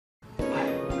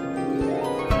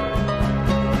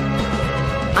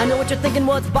I know what you're thinking,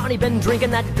 what's Barney been drinking?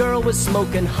 That girl was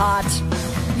smoking hot.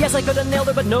 Yes, I could have nailed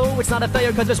her, but no, it's not a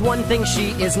failure, cause there's one thing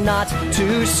she is not.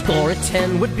 To score a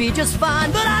 10 would be just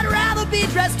fine, but I'd rather be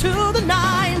dressed to the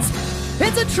nines.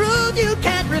 It's a truth you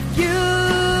can't refute.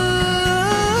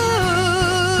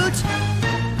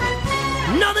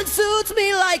 Nothing suits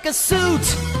me like a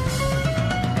suit.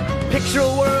 Picture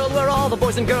a world where all the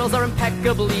boys and girls are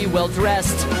impeccably well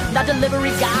dressed. That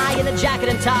delivery guy in a jacket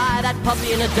and tie, that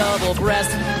puppy in a double breast,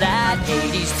 that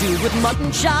 80s dude with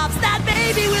mutton chops, that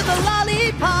baby with a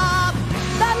lollipop,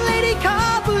 that lady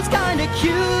cop who's kinda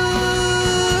cute.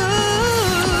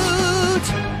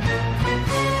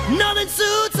 Nothing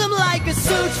suits them like a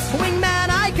suit. Wingman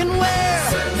I can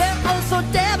wear, they're oh so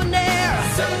debonair,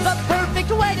 the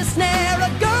perfect way to snare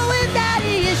a girl with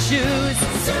daddy issues.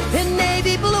 In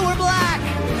navy blue or black,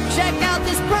 check out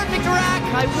this perfect rack.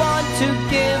 I want to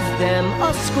give them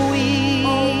a squeeze.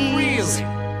 Oh, really?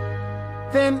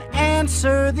 Then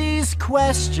answer these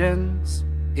questions,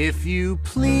 if you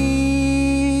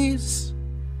please.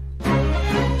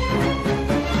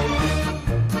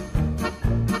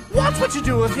 What would you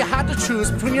do if you had to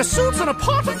choose between your suits and a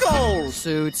pot of gold?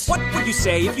 Suits. What would you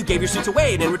say if you gave your suits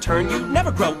away and in return you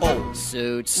never grow old?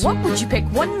 Suits. What would you pick,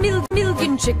 1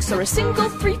 million chicks or a single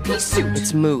 3-piece suit?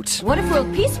 It's moot. What if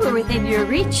world peace were within your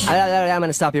reach? I'm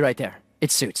gonna stop you right there.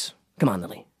 It's suits. Come on,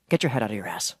 Lily. Get your head out of your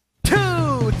ass.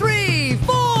 2, 3,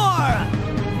 4!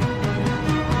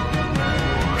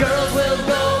 Girls will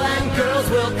go and girls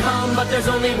will come, but there's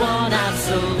only one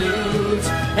absolute.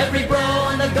 Every bro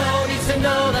on the go needs to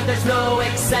know that there's no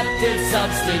accepted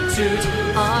substitute.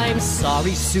 I'm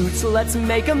sorry, suits, let's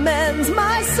make amends.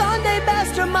 My Sunday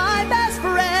best are my best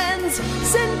friends.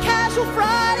 Send Casual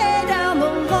Friday down the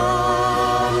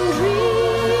laundry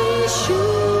chute.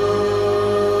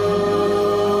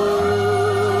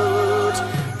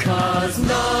 'Cause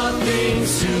nothing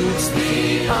suits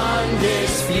the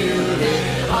undisputed,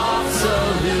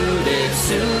 absolute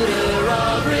suitor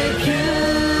of repute.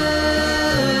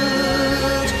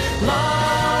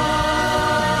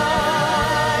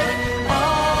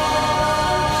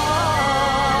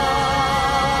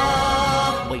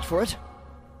 Wait for it.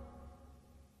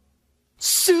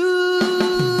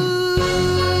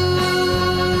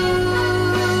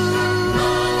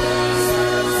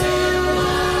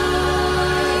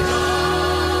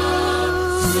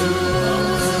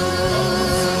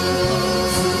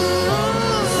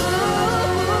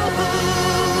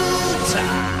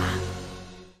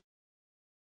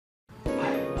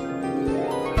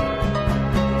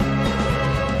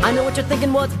 I know what you're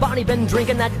thinking, what's Barney been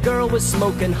drinking? That girl was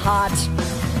smoking hot.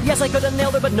 Yes, I could have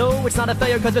nailed her, but no, it's not a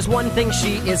failure, cause there's one thing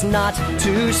she is not.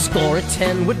 To score a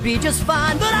 10 would be just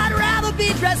fine, but I'd rather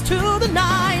be dressed to the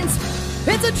nines.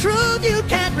 It's a truth you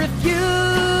can't refute.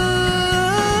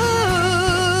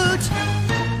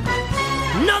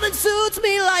 Nothing suits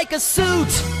me like a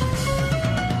suit.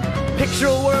 Picture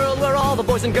a world where all the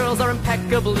boys and girls are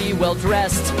impeccably well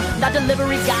dressed. That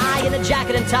delivery guy in a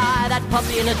jacket and tie, that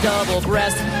puppy in a double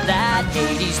breast, that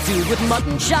 80s dude with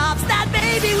mutton chops, that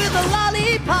baby with a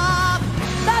lollipop,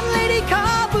 that lady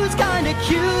cop who's kinda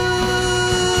cute.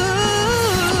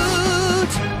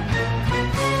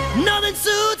 Nothing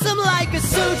suits them like a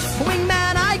suit.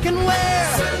 Wingman I can wear,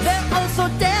 they're oh so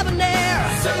debonair,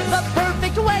 the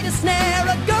perfect way to snare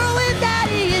a girl with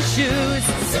daddy issues.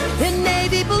 In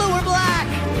navy blue or black,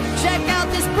 check out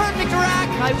this perfect rack.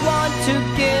 I want to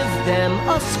give them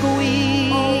a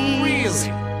squeeze. Oh,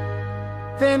 really?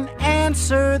 Then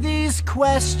answer these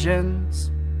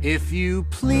questions, if you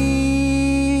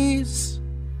please.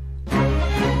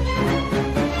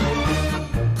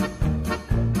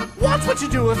 What would you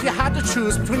do if you had to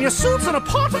choose between your suits and a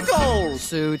pot of gold?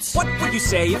 Suits. What would you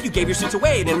say if you gave your suits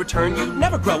away and in return you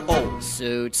never grow old?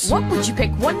 Suits. What would you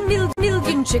pick, 1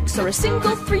 million chicks or a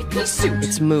single 3-piece suit?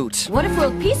 It's moot. What if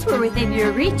world peace were within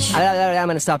your reach? I'm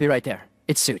gonna stop you right there.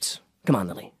 It's suits. Come on,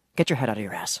 Lily. Get your head out of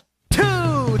your ass.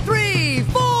 2, 3,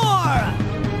 4!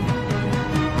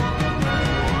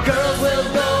 Girls will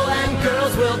go and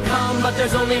girls will come, but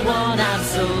there's only one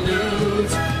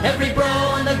absolute. Every bro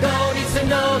on the go needs to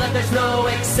know that there's no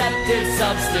accepted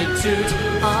substitute.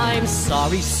 I'm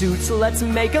sorry, suits, let's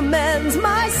make amends.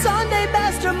 My Sunday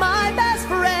best are my best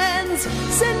friends.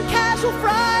 Send Casual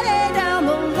Friday down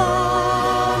the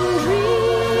laundry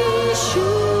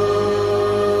chute.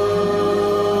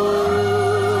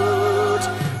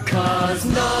 'Cause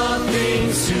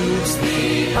nothing suits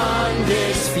the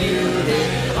undisputed,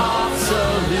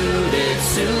 absolute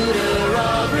suitor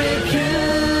of repute.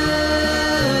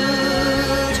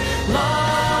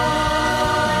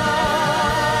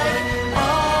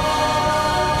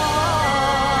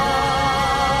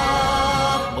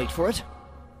 it.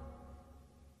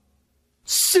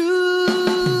 Suits.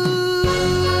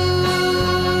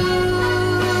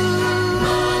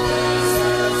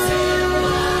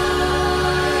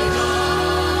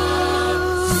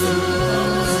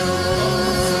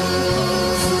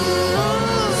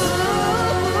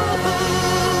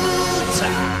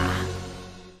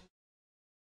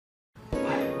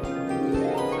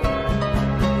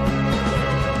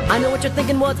 I know what you're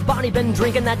thinking, what's Barney been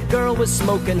drinking? That girl was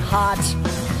smoking hot.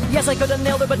 Yes, I could have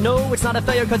nailed her, but no, it's not a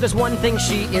failure, cause there's one thing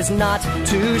she is not.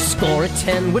 To score a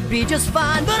 10 would be just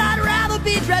fine, but I'd rather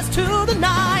be dressed to the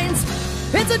nines.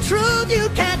 It's a truth you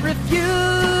can't refute.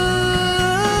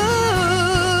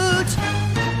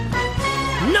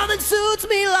 Nothing suits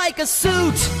me like a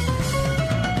suit.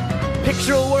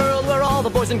 Picture a world where all the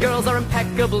boys and girls are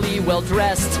impeccably well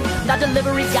dressed. That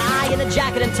delivery guy in a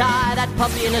jacket and tie, that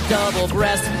puppy in a double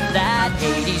breast, that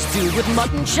 80s dude with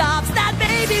mutton chops, that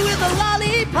baby with a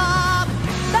lollipop,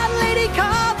 that lady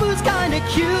cop who's kinda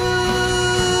cute.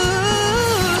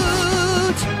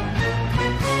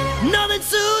 Nothing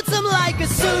suits them like a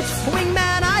suit.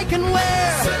 Wingman I can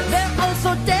wear, they're oh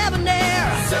so debonair,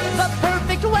 the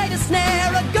perfect way to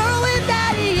snare a girl with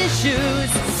daddy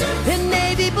issues. In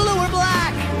navy blue or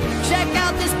black, check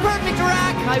out this perfect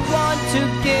rack. I want to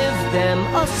give them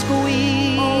a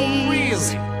squeeze. Oh,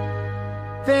 really?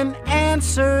 Then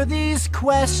answer these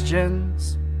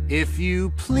questions, if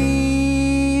you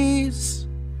please.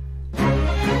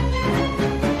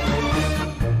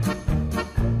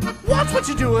 What would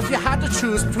you do if you had to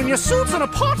choose between your suits and a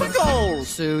pot of gold?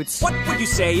 Suits. What would you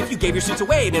say if you gave your suits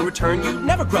away and in return you'd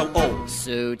never grow old?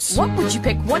 Suits. What would you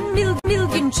pick, 1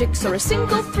 million chicks or a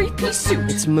single 3-piece suit?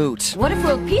 It's moot. What if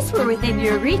world peace were within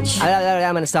your reach?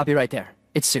 I'm gonna stop you right there.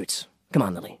 It's suits. Come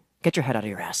on, Lily. Get your head out of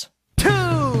your ass. 2,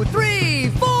 3,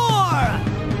 4!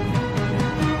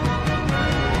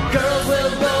 Girls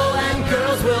will go and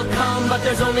girls will come, but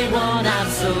there's only one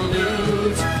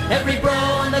absolute. Every bro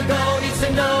on the go needs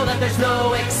to know that there's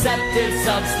no accepted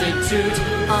substitute.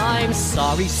 I'm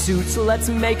sorry, suits, let's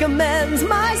make amends.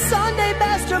 My Sunday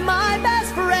best are my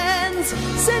best friends.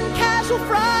 Send Casual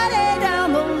Friday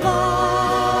down the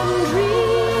laundry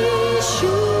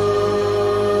chute.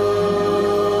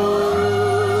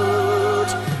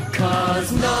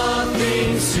 'Cause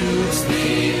nothing suits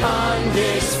the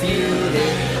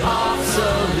undisputed,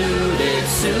 absolute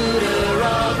suitor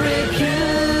of repute.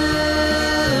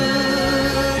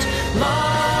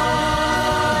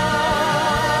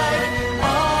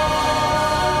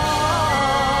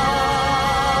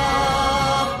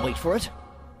 Wait for it.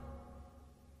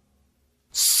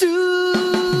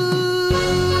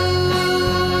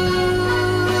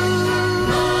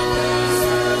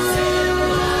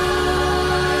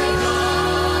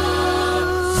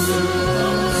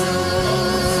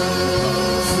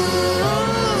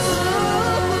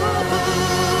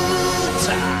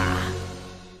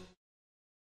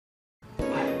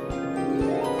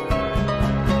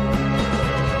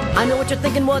 I know what you're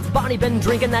thinking, what's Barney been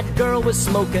drinking? That girl was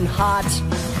smoking hot.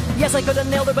 Yes, I could have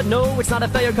nailed her, but no, it's not a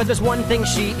failure, cause there's one thing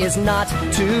she is not.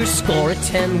 To score a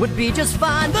 10 would be just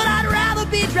fine, but I'd rather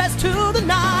be dressed to the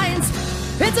nines.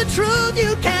 It's a truth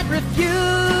you can't refute.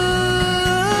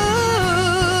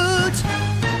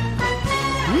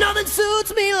 Nothing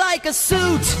suits me like a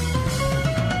suit.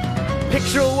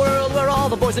 Picture a world where all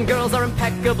the boys and girls are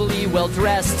impeccably well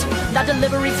dressed. That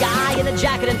delivery guy in a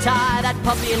jacket and tie, that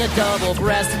puppy in a double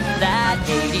breast, that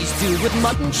 80s dude with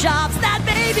mutton chops, that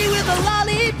baby with a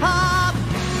lollipop,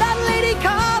 that lady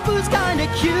cop who's kinda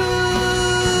cute.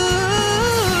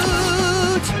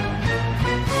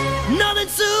 Nothing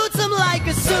suits them like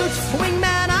a suit.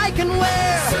 Wingman I can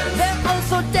wear, they're oh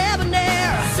so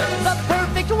debonair, the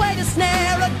perfect way to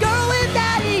snare a girl with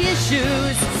daddy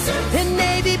issues. In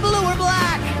navy blue or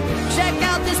black, check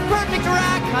out this perfect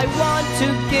rack. I want to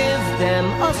give them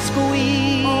a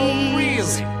squeeze. Oh,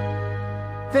 really?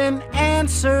 Then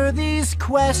answer these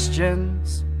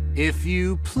questions, if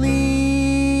you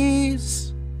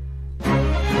please.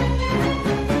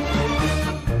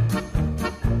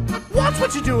 What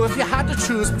would you do if you had to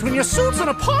choose between your suits and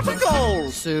a pot of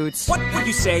gold? Suits. What would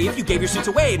you say if you gave your suits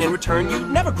away and in return you'd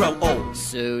never grow old?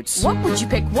 Suits. What would you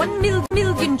pick, 1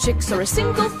 million chicks or a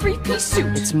single 3-piece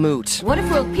suit? It's moot. What if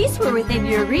world peace were within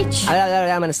your reach?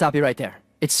 I'm gonna stop you right there.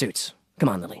 It's suits. Come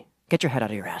on, Lily. Get your head out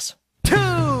of your ass.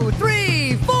 2,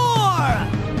 3, 4!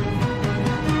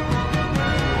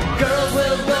 Girls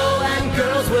will go and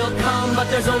girls will come, but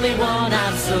there's only one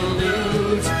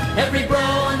absolute. Every bro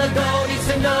on the go needs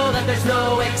to know that there's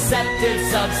no accepted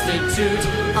substitute.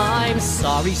 I'm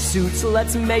sorry, suits,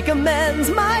 let's make amends.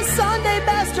 My Sunday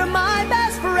best are my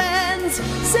best friends.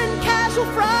 Send Casual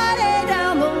Friday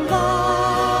down the lawn.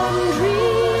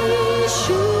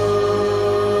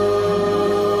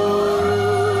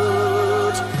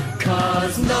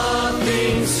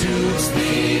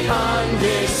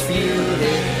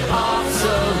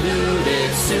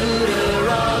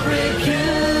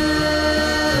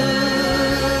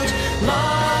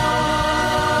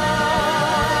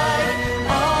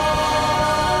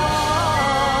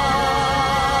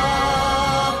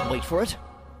 for it.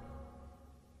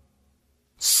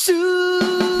 Suits.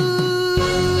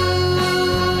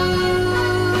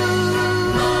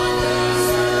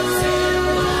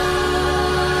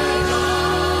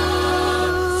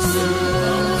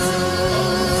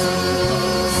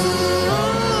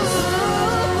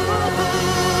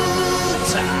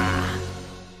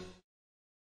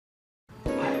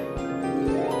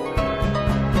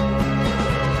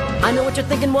 I know what you're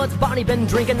thinking, what's Barney been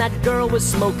drinking? That girl was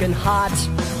smoking hot.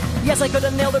 Yes, I could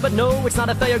have nailed her, but no, it's not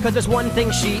a failure, cause there's one thing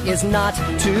she is not.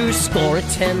 To score a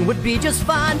 10 would be just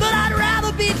fine, but I'd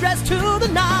rather be dressed to the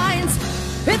nines.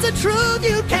 It's a truth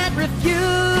you can't refute.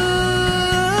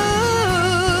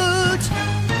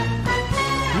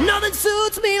 Nothing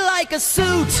suits me like a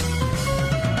suit.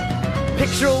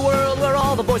 Picture a world where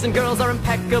all the boys and girls are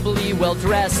impeccably well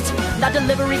dressed. That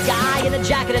delivery guy in a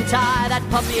jacket and tie, that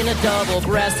puppy in a double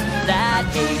breast, that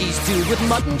 80s dude with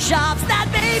mutton chops, that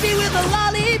baby with a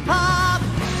lollipop,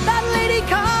 that lady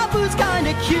cop who's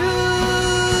kinda cute.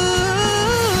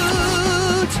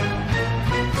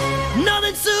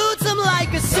 Nothing suits them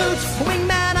like a suit.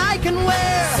 Wingman I can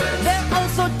wear, they're oh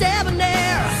so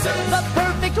debonair, the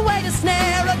perfect way to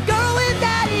snare a girl with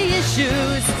daddy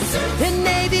issues. In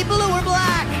navy blue or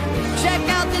black, check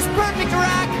out this perfect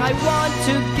rack. I want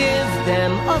to give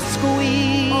them a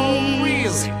squeeze. Oh,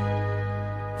 really?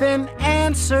 Then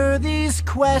answer these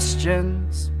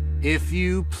questions, if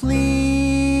you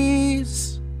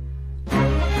please.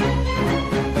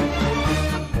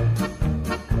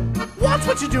 What's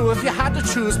what you do if you had to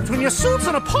choose between your suits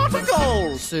and a pot of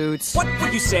gold? Suits. What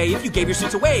would you say if you gave your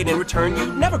suits away and in return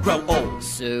you'd never grow old?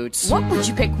 Suits. What would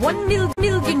you pick, 1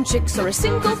 million chicks or a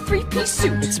single 3-piece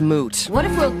suit? It's moot. What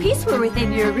if world peace were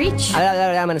within your reach?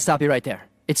 I'm gonna stop you right there.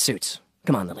 It's suits.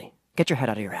 Come on, Lily. Get your head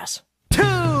out of your ass.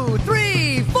 2,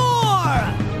 3, 4!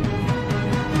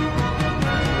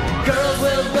 Girls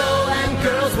will go and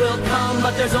girls will come,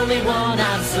 but there's only one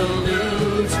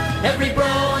absolute. Every bro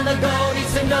on the go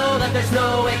needs to know that there's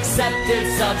no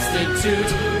accepted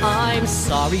substitute. I'm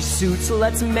sorry, suits,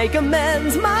 let's make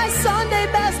amends. My Sunday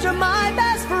best are my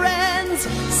best friends.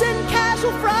 Send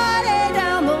casual Friday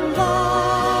down the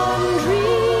laundry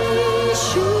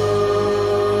chute.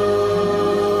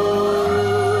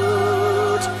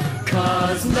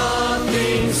 'Cause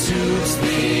nothing suits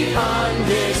the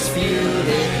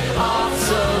undisputed,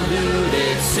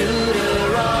 absolute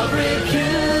suitor of repute.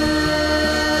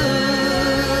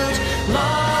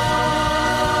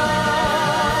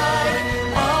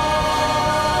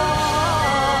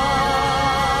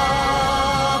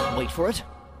 Wait for it.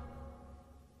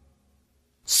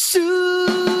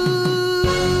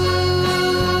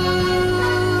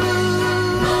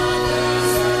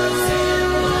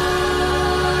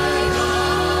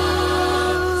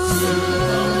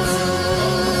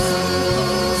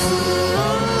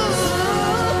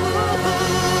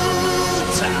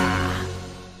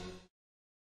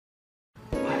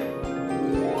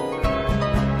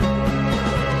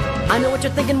 I know what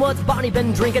you're thinking, what's Barney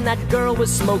been drinking? That girl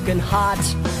was smoking hot.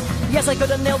 Yes, I could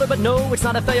have nailed her, but no, it's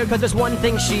not a failure, cause there's one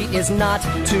thing she is not.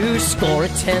 To score a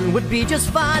 10 would be just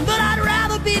fine, but I'd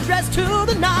rather be dressed to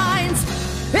the nines.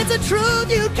 It's a truth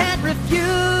you can't refute.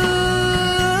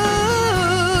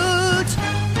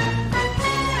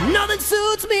 Nothing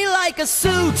suits me like a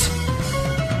suit.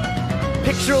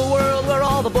 Picture a world where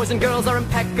all the boys and girls are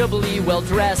impeccably well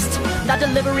dressed. That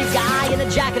delivery guy in a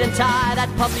jacket and tie, that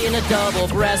puppy in a double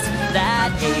breast,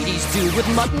 that 80s dude with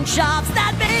mutton chops,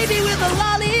 that baby with a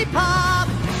lollipop,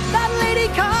 that lady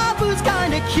cop who's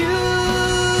kinda cute.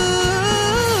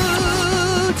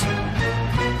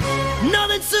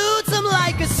 Nothing suits them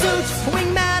like a suit.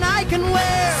 Wingman I can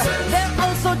wear, they're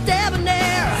oh so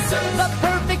debonair, the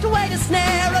perfect way to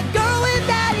snare a girl with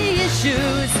daddy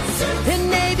issues. In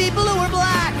navy blue or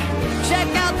black, check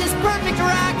out this perfect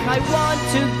rack. I want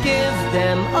to give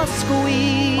them a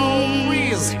squeeze. Oh,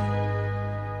 really?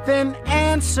 Then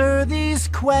answer these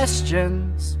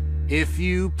questions, if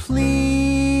you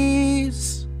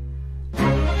please.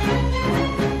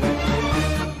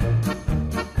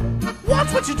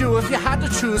 What's what you do if you had to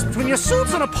choose between your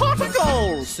suits and a pot of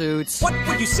gold? Suits. What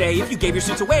would you say if you gave your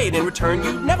suits away and in return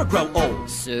you'd never grow old?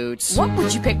 Suits. What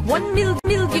would you pick, 1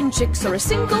 million chicks or a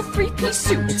single 3-piece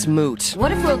suit? It's moot.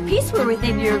 What if world peace were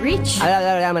within your reach?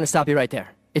 I'm gonna stop you right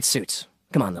there. It's suits.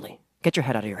 Come on, Lily. Get your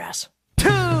head out of your ass.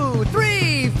 2,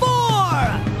 3, 4!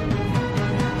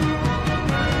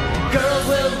 Girls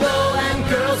will go and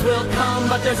girls will come,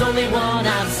 but there's only one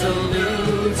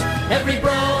absolute. Every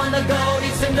bro on the go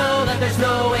needs to know that there's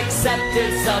no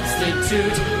accepted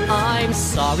substitute. I'm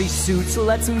sorry, suits,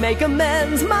 let's make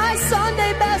amends. My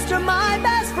Sunday best are my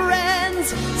best friends.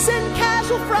 Send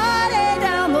casual Friday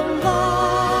down the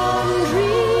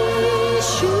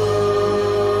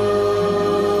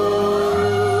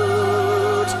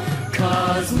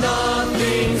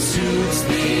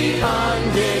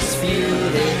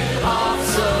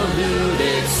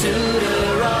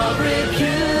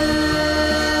refute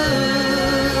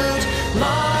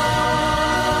my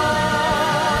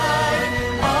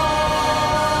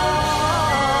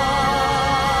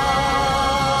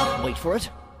wait for it.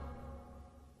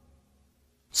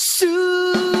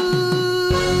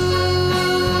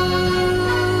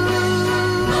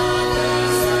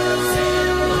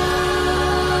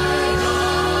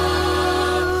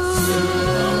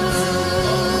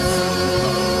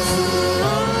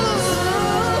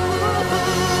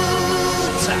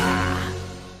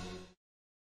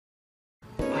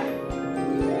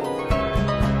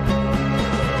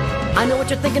 I know what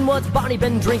you're thinking, what's Barney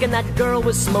been drinking? That girl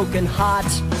was smoking hot.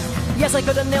 Yes, I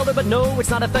could have nailed her, but no, it's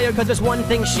not a failure, cause there's one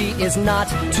thing she is not.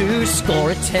 To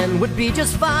score a 10 would be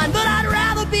just fine, but I'd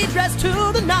rather be dressed to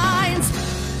the nines.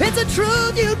 It's a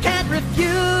truth you can't refute.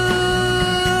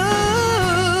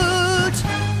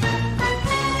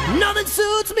 Nothing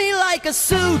suits me like a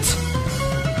suit.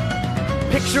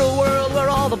 Picture a world where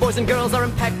all the boys and girls are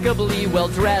impeccably well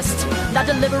dressed. That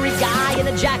delivery guy in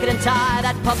a jacket and tie,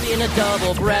 that puppy in a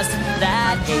double breast,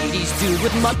 that 80s dude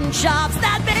with mutton chops,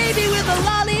 that baby with a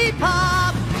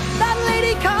lollipop, that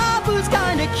lady cop who's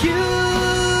kinda cute.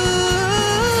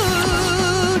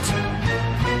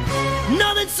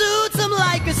 Nothing suits them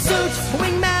like a suit.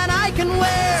 Wingman I can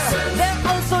wear, they're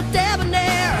oh so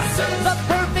debonair, the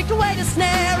perfect way to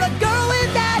snare a girl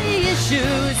with daddy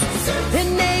issues.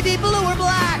 In navy blue or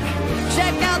black,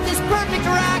 check out this perfect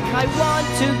rack. I want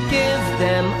to give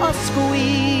them a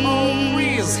squeeze. Oh,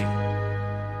 really?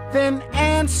 Then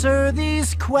answer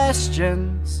these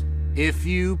questions, if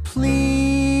you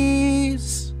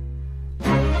please.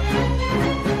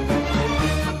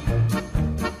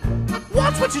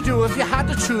 What would you do if you had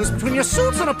to choose between your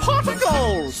suits and a pot of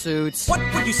gold? Suits. What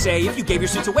would you say if you gave your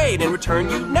suits away and in return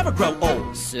you never grow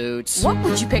old? Suits. What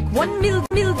would you pick, 1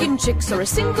 million chicks or a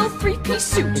single three-piece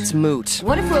suit? It's moot.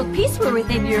 What if world peace were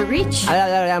within your reach?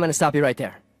 I'm gonna stop you right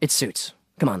there. It's suits.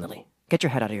 Come on, Lily. Get your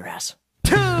head out of your ass.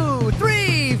 2,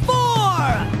 3, 4!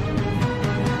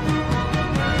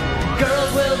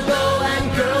 Girls will go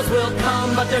and girls will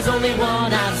come, but there's only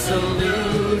one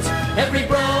absolute. Every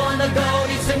bro on the go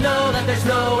needs to know that there's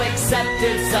no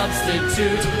accepted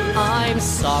substitute. I'm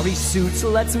sorry, suits,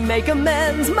 let's make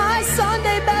amends. My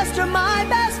Sunday best are my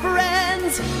best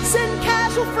friends. Send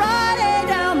Casual Friday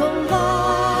down the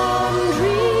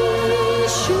laundry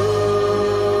chute.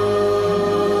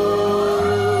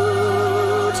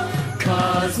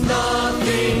 'Cause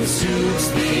nothing suits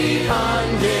the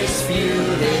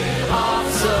undisputed,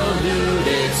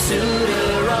 absolute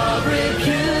suitor of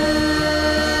repute.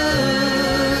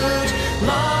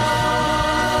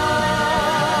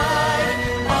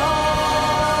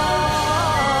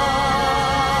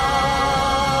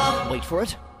 Wait for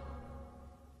it.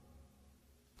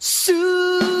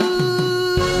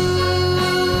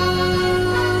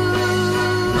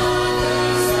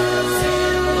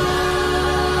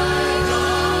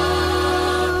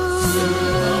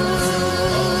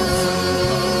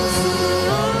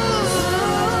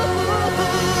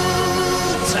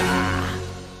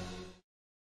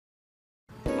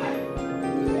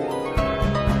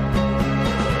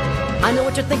 I know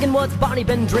what you're thinking, what's Barney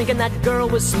been drinking? That girl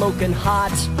was smoking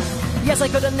hot. Yes, I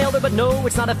could have nailed her, but no,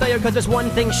 it's not a failure, cause there's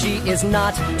one thing she is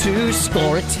not. To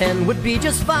score a 10 would be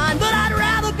just fine, but I'd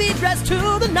rather be dressed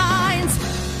to the nines.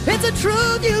 It's a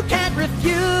truth you can't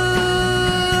refute.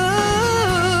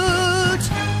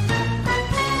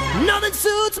 Nothing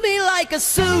suits me like a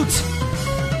suit.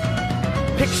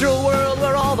 Picture a world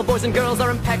where all the boys and girls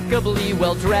are impeccably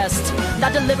well dressed.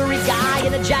 That delivery guy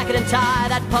in a jacket and tie,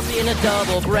 that puppy in a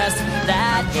double breast,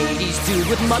 that 80s dude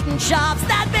with mutton chops,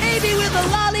 that baby with a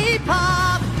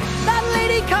lollipop, that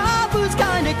lady cop who's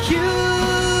kinda cute.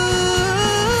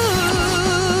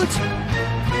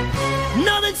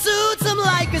 Nothing suits them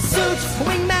like a suit.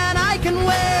 Wingman I can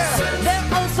wear, they're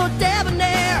oh so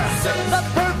debonair, the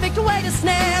perfect way to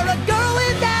snare a girl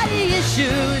with daddy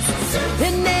issues.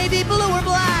 In navy blue or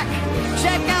black,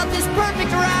 check out this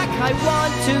perfect rack. I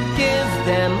want to give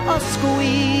them a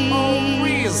squeeze. Oh,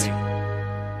 really?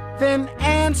 Then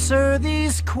answer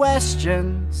these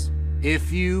questions,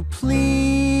 if you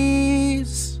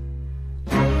please.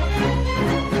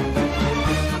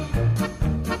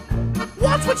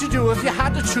 What would you do if you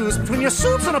had to choose between your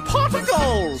suits and a pot of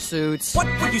gold? Suits. What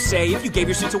would you say if you gave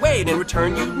your suits away and in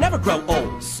return you never grow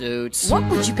old? Suits. What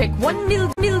would you pick, 1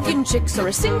 million chicks or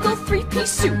a single three-piece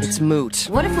suit? It's moot.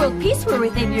 What if world peace were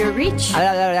within your reach?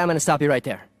 I'm gonna stop you right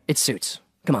there. It's suits.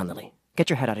 Come on, Lily. Get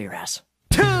your head out of your ass.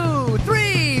 2,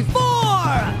 3, 4!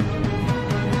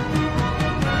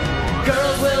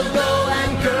 Girls will go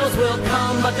and girls will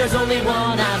come, but there's only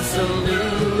one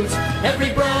absolute.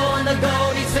 Every bro on the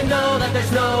go needs to know that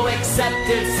there's no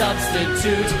accepted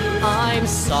substitute. I'm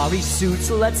sorry, suits,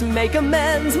 let's make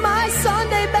amends. My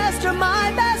Sunday best are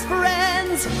my best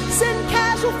friends. Send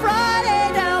Casual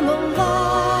Friday down the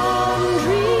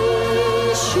laundry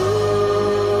chute.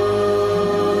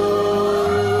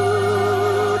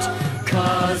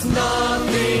 'Cause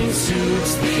nothing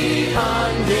suits the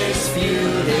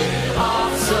undisputed,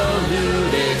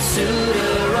 absolute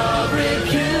suitor of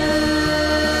repute.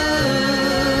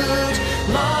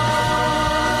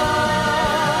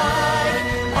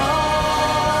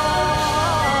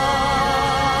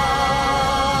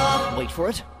 Wait for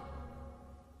it.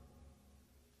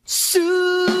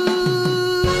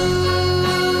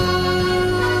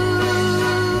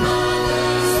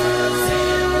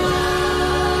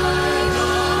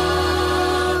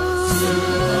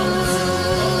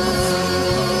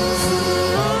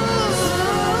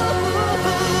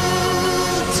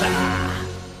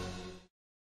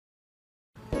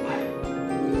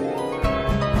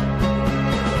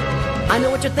 I know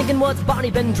what you're thinking, what's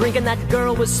Barney been drinking? That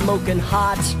girl was smoking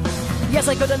hot. Yes,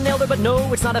 I could have nailed her, but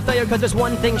no, it's not a failure, 'cause there's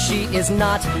one thing she is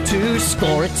not. To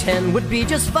score a 10 would be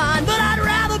just fine, but I'd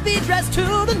rather be dressed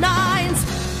to the nines.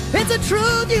 It's a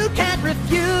truth you can't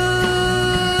refute.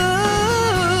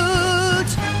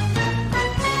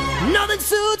 Nothing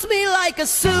suits me like a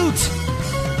suit.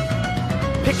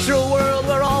 Picture a world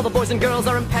where all the boys and girls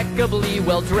are impeccably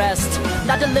well dressed.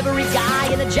 That delivery guy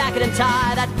in a jacket and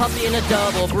tie, that puppy in a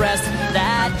double breast,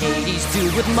 that 80s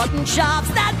dude with mutton chops,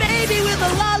 that baby with a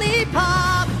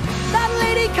lollipop, that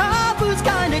lady cop who's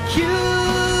kinda cute.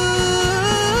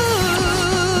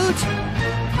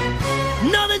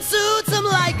 Nothing suits them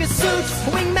like a suit.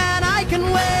 Wingman I can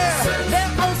wear,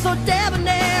 they're oh so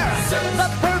debonair, the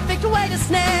perfect way to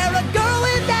snare a girl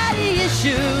with daddy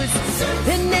issues.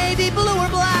 In navy blue or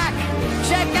black,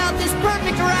 check out this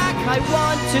perfect rack. I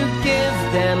want to give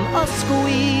them a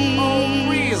squeeze. Oh,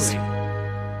 really?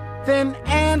 Then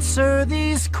answer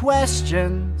these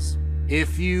questions,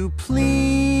 if you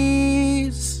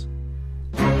please.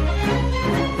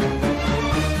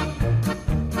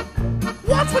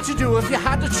 What would you do if you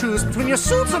had to choose between your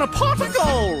suits and a pot of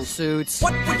gold? Suits.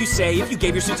 What would you say if you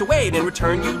gave your suits away and in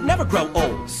return you'd never grow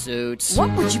old? Suits.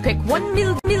 What would you pick, 1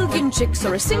 million chicks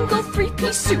or a single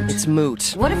three-piece suit? It's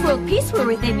moot. What if world peace were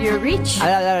within your reach?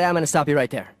 I'm gonna stop you right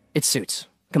there. It's suits.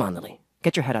 Come on, Lily.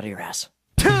 Get your head out of your ass.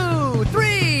 2,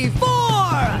 3,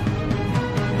 4!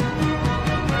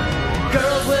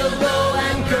 Girls will go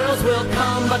and girls will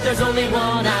come, but there's only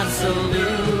one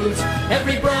absolute.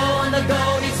 Every bro on the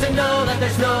go needs to know that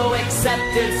there's no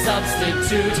accepted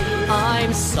substitute.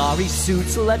 I'm sorry,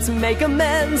 suits, let's make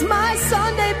amends. My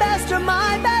Sunday best are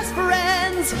my best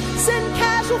friends. Send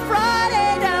Casual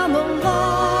Friday down the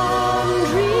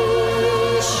laundry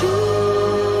chute.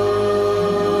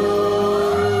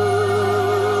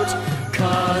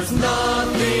 'Cause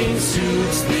nothing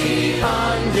suits the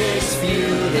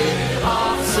undisputed,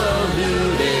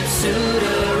 absolute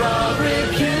suitor of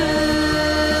repute.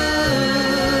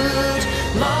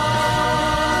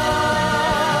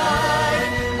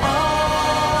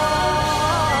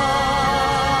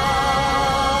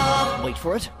 Wait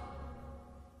for it.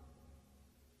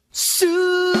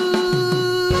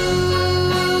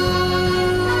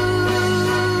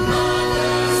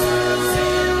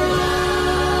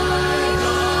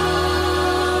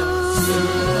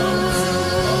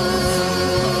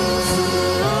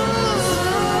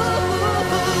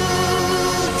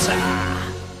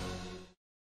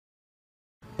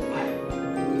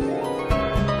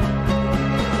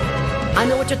 I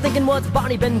know what you're thinking, what's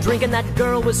Barney been drinking? That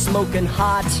girl was smoking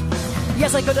hot.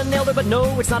 Yes, I could have nailed her, but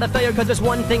no, it's not a failure, 'cause there's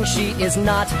one thing she is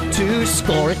not. To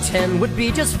score a 10 would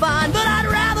be just fine, but I'd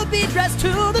rather be dressed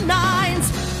to the nines.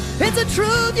 It's a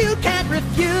truth you can't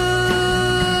refute.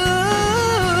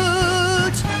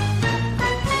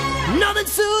 Nothing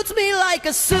suits me like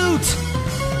a suit.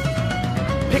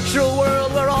 Picture a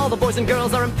world where all the boys and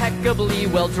girls are impeccably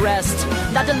well dressed.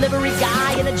 That delivery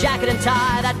guy in a jacket and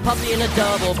tie, that puppy in a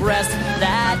double breast,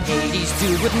 that 80s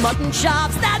dude with mutton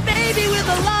chops, that baby with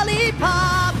a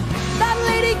lollipop, that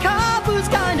lady cop who's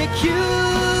kinda cute.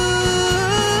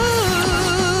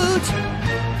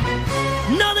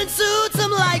 Nothing suits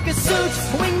them like a suit.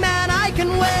 Wingman I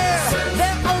can wear,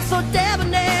 they're oh so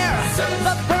debonair,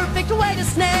 the perfect way to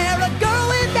snare a girl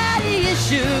with daddy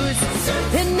issues.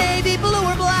 In navy blue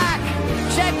or black,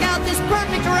 check out this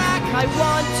perfect rack. I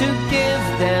want to give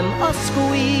them a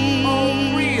squeeze.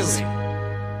 Oh, really?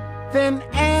 Then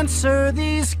answer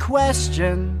these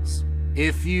questions,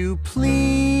 if you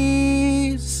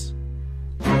please.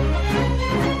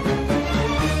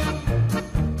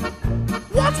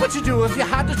 What would you do if you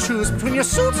had to choose between your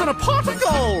suits and a pot of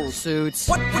gold? Suits.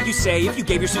 What would you say if you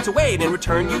gave your suits away and in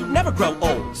return you never grow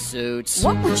old? Suits.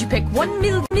 What would you pick, 1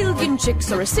 million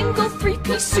chicks or a single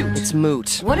three-piece suit? It's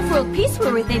moot. What if world peace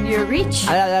were within your reach?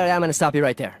 I'm gonna stop you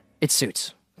right there. It's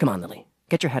suits. Come on, Lily.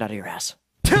 Get your head out of your ass.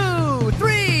 2,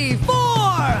 3, 4!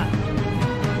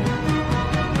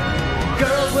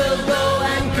 Girls will go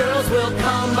and girls will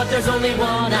come, but there's only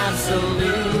one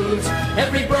absolute.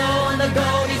 Every bro on the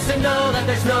go needs to know that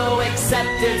there's no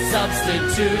accepted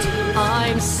substitute.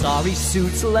 I'm sorry,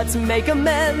 suits. Let's make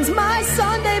amends. My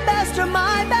Sunday best are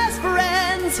my best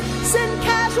friends. Send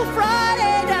Casual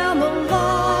Friday down the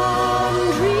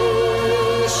laundry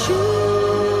chute.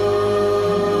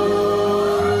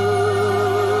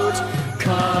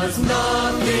 'Cause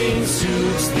nothing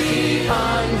suits the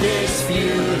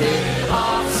undisputed,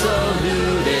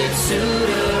 absolute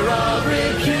suitor of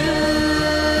repute.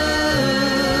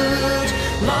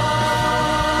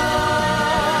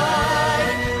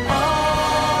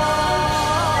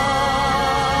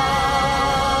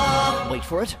 Wait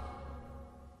for it.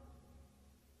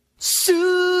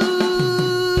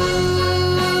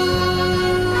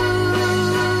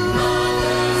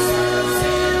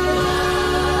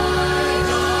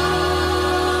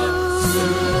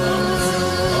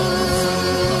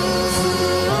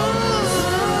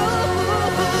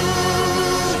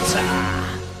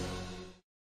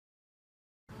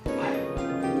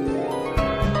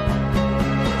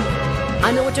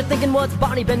 I know what you're thinking, what's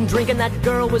Barney been drinking? That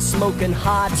girl was smoking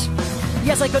hot.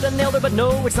 Yes, I could have nailed her, but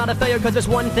no, it's not a failure, 'cause there's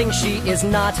one thing she is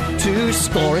not. To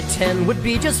score a 10 would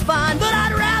be just fine, but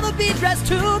I'd rather be dressed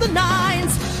to the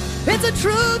nines. It's a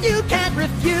truth you can't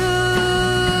refute.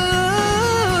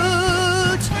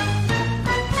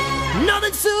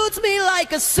 Nothing suits me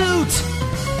like a suit.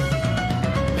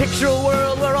 Picture a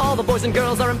world where all the boys and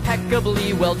girls are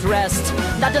impeccably well dressed.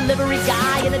 That delivery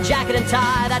guy in a jacket and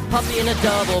tie, that puppy in a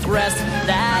double breast,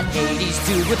 that 80s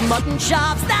dude with mutton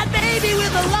chops, that baby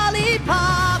with a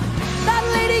lollipop, that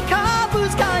lady cop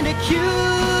who's kinda cute.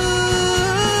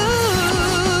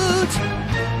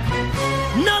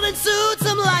 Nothing suits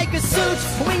them like a suit.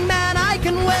 Wingman I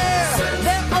can wear,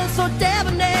 they're oh so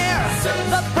debonair.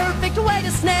 The perfect way to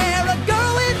snare a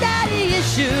girl with daddy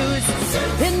issues.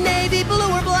 In navy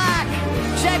blue or black,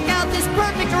 check out this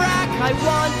perfect rack. I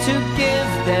want to give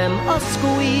them a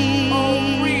squeeze.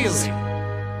 Oh, really?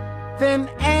 Then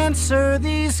answer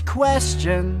these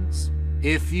questions,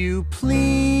 if you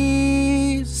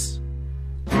please.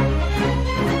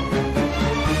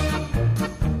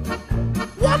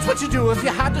 What would you do if you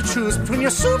had to choose between your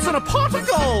suits and a pot of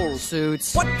gold?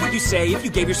 Suits. What would you say if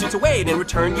you gave your suits away and in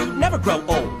return you never grow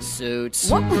old? Suits.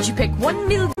 What would you pick, 1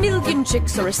 million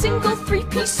chicks or a single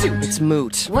three-piece suit? It's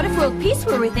moot. What if world peace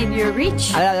were within your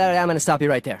reach? I'm gonna stop you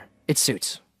right there. It's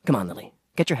suits. Come on, Lily.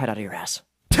 Get your head out of your ass.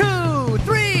 2,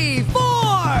 3, 4!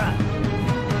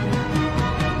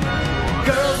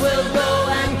 Girls will go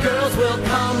and girls will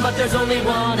come, but there's only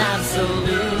one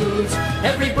absolute.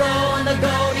 Every bro on the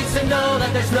go needs to know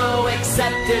that there's no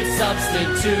accepted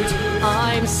substitute.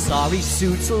 I'm sorry,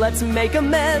 suits. Let's make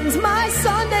amends. My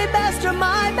Sunday best are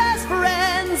my best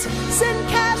friends. Send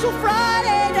Casual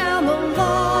Friday down the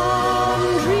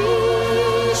laundry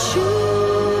chute.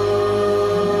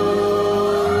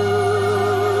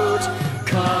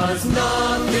 'Cause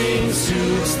nothing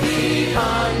suits the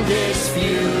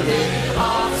undisputed,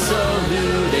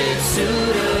 absolute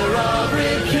suitor of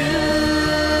repute.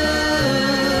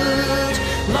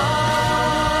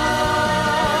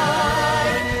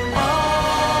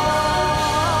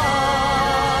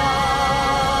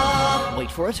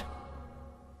 Wait for it.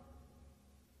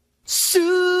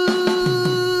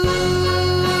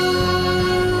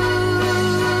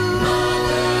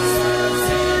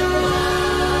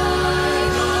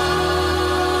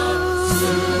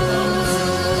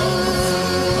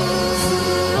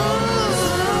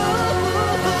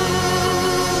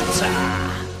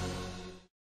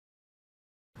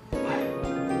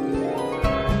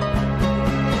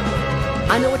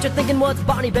 I know what you're thinking, what's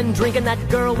Barney been drinking? That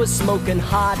girl was smoking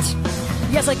hot.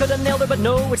 Yes, I could have nailed her, but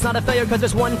no, it's not a failure, 'cause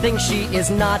there's one thing she is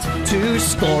not. To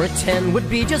score a 10 would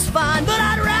be just fine, but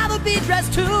I'd rather be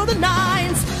dressed to the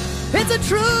nines. It's a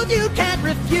truth you can't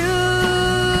refute.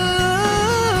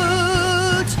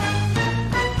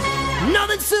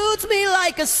 Nothing suits me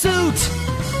like a suit.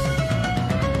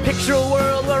 Picture a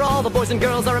world where all the boys and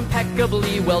girls are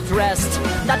impeccably well dressed.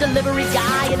 That delivery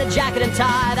guy in a jacket and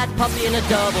tie, that puppy in a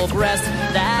double breast,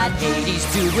 that 80s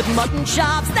dude with mutton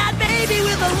chops, that baby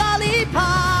with a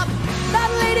lollipop,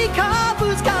 that lady cop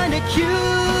who's kinda cute.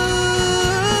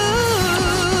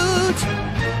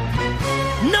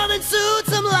 Nothing suits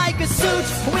them like a suit.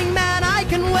 Wingman I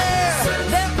can wear. wear.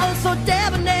 They're oh so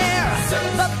debonair,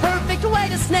 the perfect way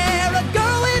to snare a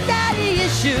girl with daddy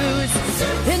issues.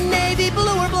 In navy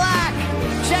blue or black,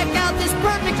 check out this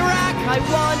perfect rack. I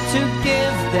want to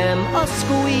give them a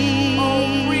squeeze.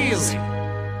 Oh, really?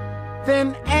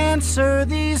 Then answer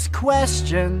these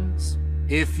questions,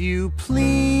 if you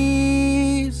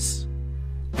please.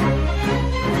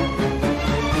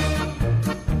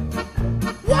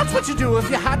 What would you do if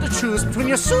you had to choose between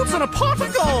your suits and a pot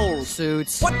of gold?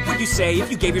 Suits. What would you say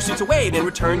if you gave your suits away and in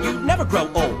return you never grow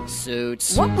old?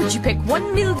 Suits. What would you pick,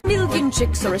 1 million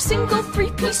chicks or a single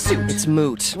three-piece suit? It's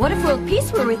moot. What if world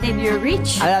peace were within your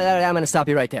reach? I'm gonna stop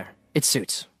you right there. It's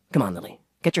suits. Come on, Lily.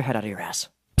 Get your head out of your ass.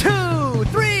 2,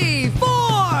 3, 4!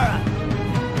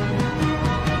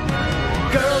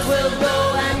 Girls will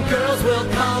go and girls will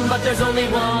come, but there's only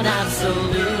one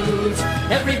absolute.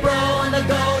 Every bro on the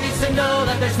go needs to know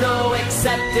that there's no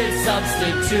accepted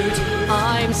substitute.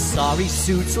 I'm sorry,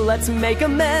 suits, let's make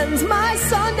amends. My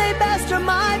Sunday best are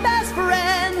my best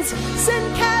friends.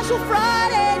 Send casual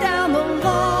Friday down the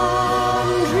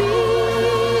laundry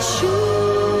chute.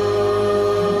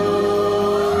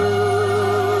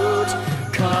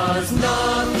 'Cause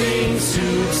nothing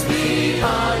suits the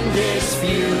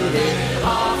undisputed,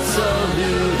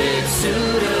 absolute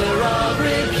suitor of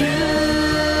repute.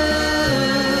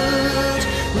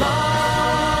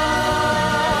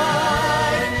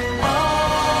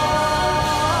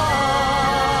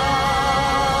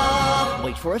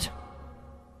 Wait for it.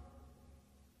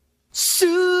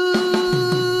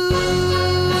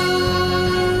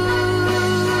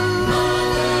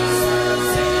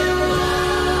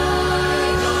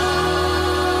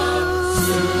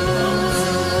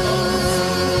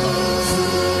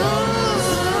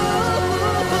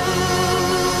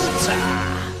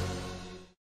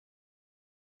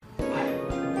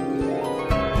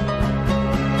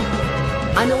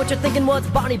 I know what you're thinking, what's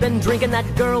Barney been drinking?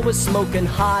 That girl was smoking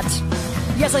hot.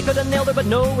 Yes, I could have nailed her, but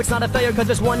no, it's not a failure, 'cause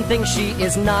there's one thing she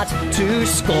is not. To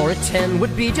score a 10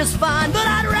 would be just fine, but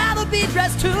I'd rather be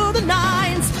dressed to the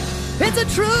nines. It's a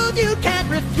truth you can't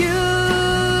refute.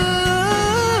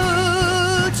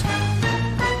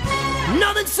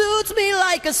 Nothing suits me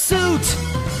like a suit.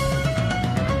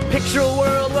 Picture a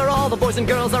world where all the boys and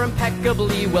girls are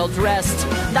impeccably well dressed.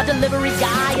 That delivery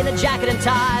guy in a jacket and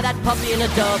tie, that puppy in a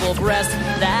double breast,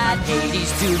 that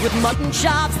 80s dude with mutton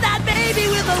chops, that baby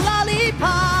with a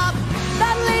lollipop,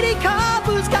 that lady cop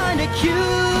who's kinda cute.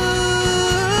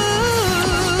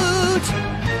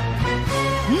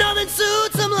 Nothing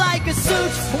suits them like a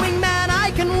suit. Wingman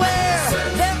I can wear.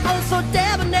 They're oh so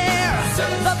debonair,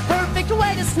 the perfect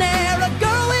way to snare a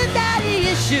girl with daddy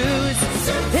issues.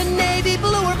 In navy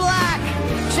blue or black,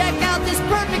 check out this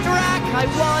perfect rack. I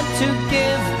want to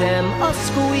give them a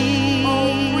squeeze.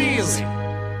 Oh, really?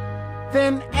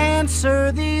 Then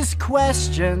answer these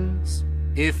questions,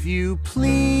 if you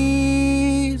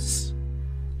please.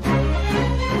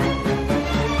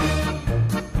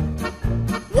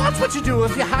 What would you do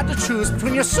if you had to choose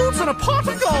between your suits and a pot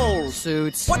of gold?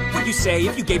 Suits. What would you say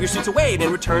if you gave your suits away and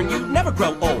in return you never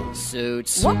grow old?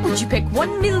 Suits. What would you pick,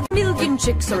 1 million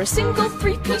chicks or a single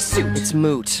three-piece suit? It's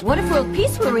moot. What if world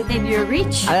peace were within your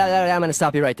reach? I'm gonna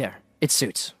stop you right there. It's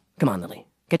suits. Come on, Lily.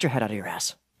 Get your head out of your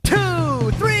ass.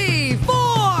 2, 3,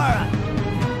 4!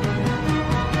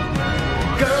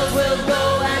 Girls will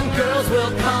go and girls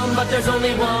will come, but there's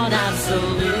only one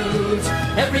absolute.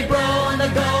 Every bro on the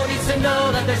go needs to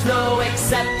know that there's no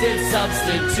accepted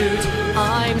substitute.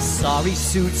 I'm sorry,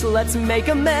 suits, let's make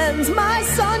amends. My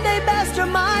Sunday best are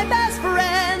my best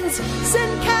friends.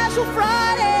 Send casual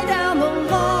Friday down the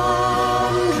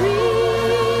laundry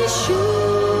chute.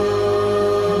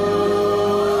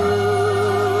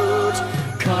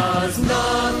 'Cause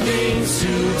nothing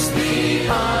suits the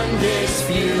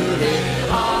undisputed,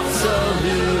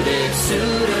 absolute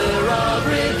suitor of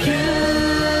repute.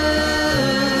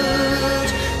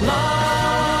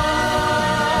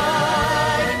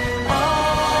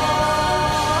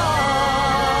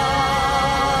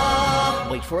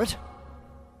 Wait for it.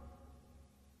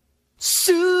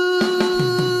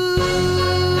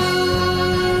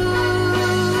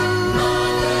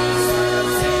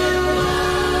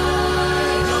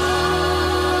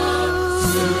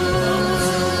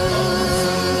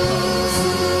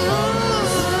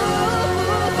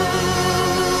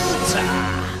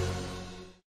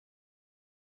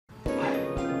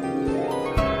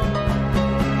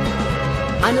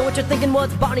 I know what you're thinking,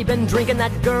 what's Barney been drinking?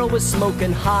 That girl was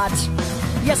smoking hot.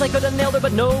 Yes, I could have nailed her,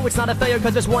 but no, it's not a failure,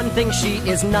 'cause there's one thing she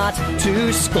is not.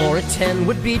 To score a 10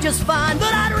 would be just fine,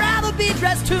 but I'd rather be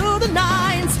dressed to the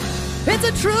nines. It's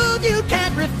a truth you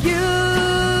can't refute.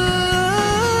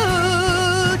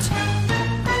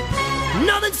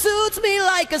 Nothing suits me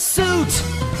like a suit.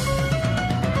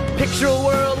 Picture a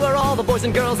world where all the boys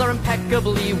and girls are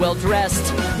impeccably well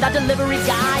dressed. That delivery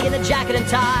guy in a jacket and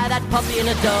tie, that puppy in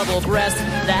a double breast,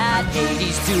 that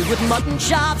 80s dude with mutton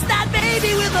chops, that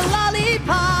baby with a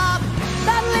lollipop,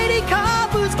 that lady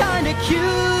cop who's kinda cute.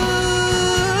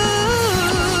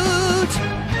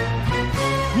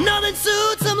 Nothing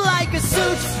suits them like a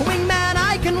suit. Wingman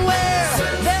I can wear,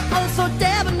 they're oh so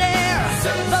debonair,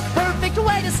 the perfect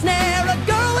way to snare a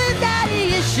girl with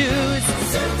daddy issues.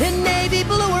 In navy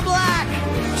blue or black,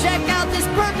 check out this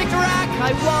perfect rack.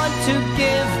 I want to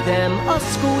give them a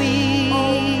squeeze.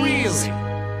 Oh, really?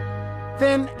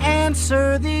 Then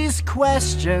answer these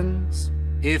questions,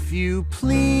 if you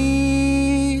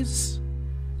please.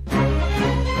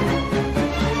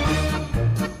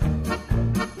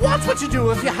 What's what you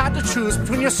do if you had to choose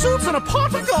between your suits and a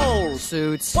pot of gold?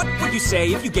 Suits. What would you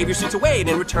say if you gave your suits away and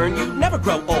in return you'd never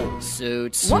grow old?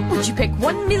 Suits. What would you pick,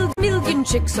 1 million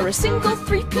chicks or a single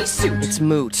three-piece suit? It's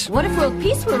moot. What if world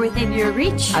peace were within your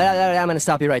reach? I'm gonna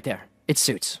stop you right there. It's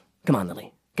suits. Come on,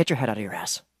 Lily. Get your head out of your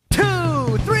ass.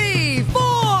 2, 3, 4!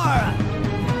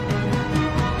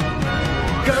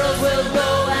 Girls will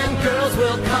go and girls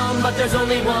will come, but there's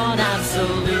only one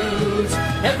absolute.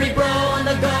 Every bro on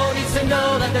the go needs to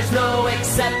know that there's no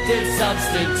accepted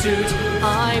substitute.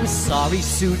 I'm sorry,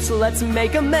 suits, let's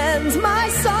make amends. My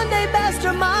Sunday best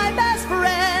are my best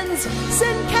friends.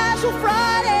 Send casual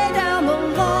Friday down the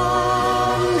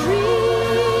laundry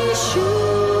chute.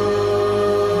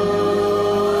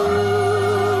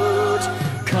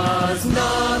 'Cause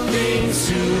nothing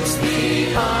suits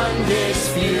the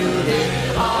undisputed,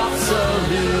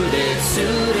 absolute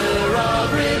suitor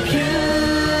of repute.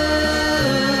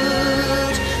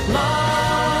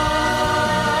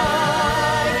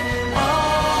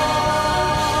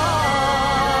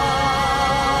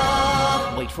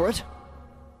 Wait for it.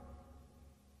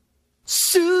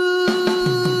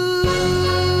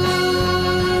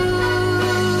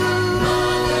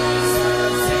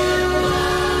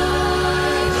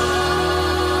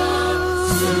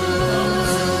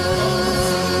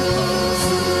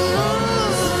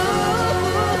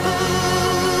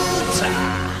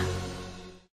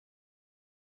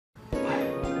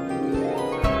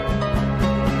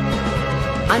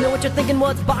 I know what you're thinking,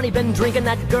 what's Barney been drinking?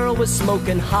 That girl was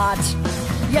smoking hot.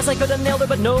 Yes, I could have nailed her,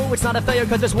 but no, it's not a failure,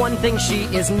 'cause there's one thing she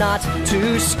is not.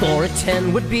 To score a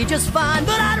 10 would be just fine,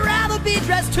 but I'd rather be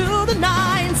dressed to the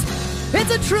nines.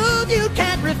 It's a truth you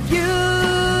can't refute.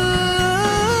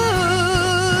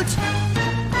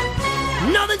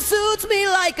 Nothing suits me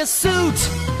like a suit.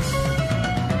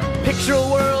 Picture a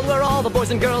world where all the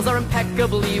boys and girls are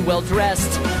impeccably well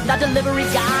dressed. That delivery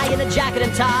guy in a jacket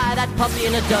and tie, that puppy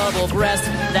in a double breast,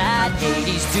 that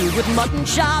 80s dude with mutton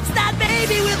chops, that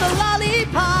baby with a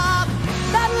lollipop,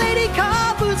 that lady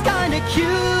cop who's kinda cute.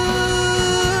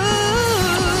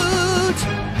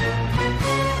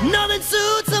 Nothing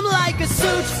suits them like a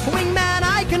suit. Wingman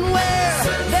I can wear,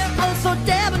 they're oh so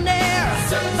debonair,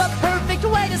 the perfect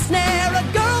way to snare a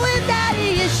girl with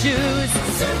daddy issues.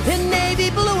 In navy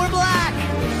blue or black,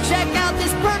 check out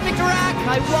this perfect rack.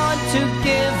 I want to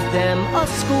give them a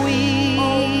squeeze.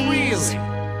 Oh, really?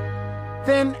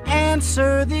 Then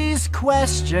answer these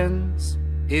questions,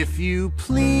 if you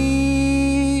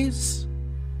please.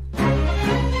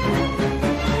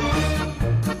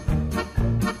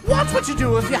 What's what you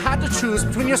do if you had to choose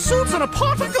between your suits and a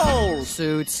pot of gold?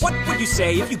 Suits. What would you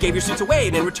say if you gave your suits away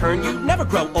and in return you'd never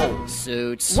grow old?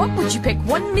 Suits. What would you pick,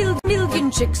 1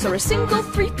 million chicks or a single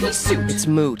three-piece suit? It's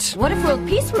moot. What if world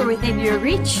peace were within your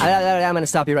reach? I'm gonna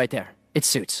stop you right there. It's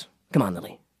suits. Come on,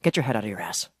 Lily. Get your head out of your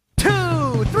ass.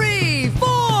 2, 3, 4!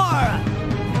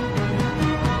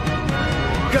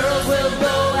 Girls will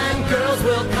go and girls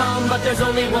will come, but there's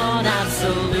only one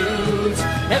absolute.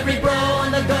 Every bro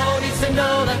on the go needs to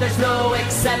know that there's no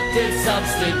accepted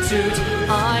substitute.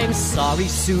 I'm sorry,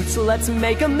 suits, let's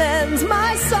make amends.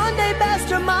 My Sunday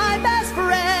best are my best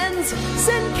friends.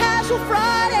 Send casual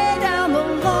Friday down the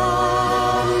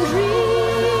laundry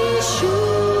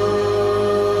chute.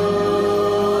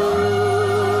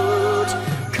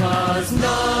 'Cause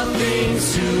nothing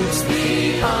suits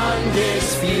the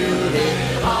undisputed,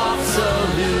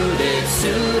 absolute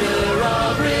suitor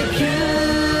of repute.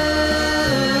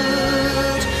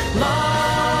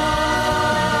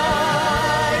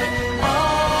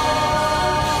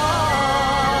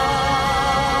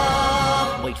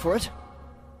 Wait for it.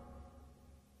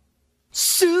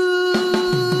 Suits.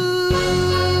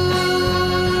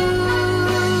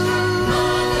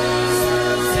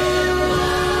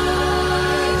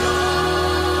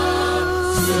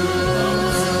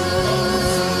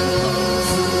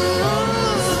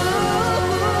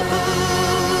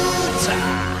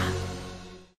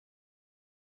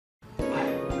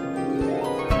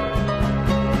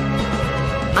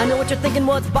 I know what you're thinking,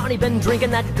 what's Barney been drinking?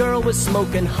 That girl was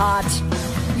smoking hot.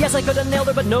 Yes, I could have nailed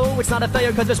her, but no, it's not a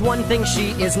failure, cause there's one thing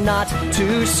she is not.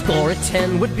 To score a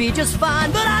 10 would be just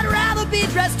fine, but I'd rather be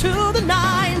dressed to the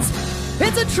nines.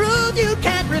 It's a truth you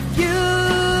can't refute.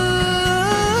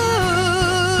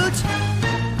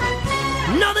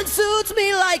 Nothing suits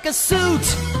me like a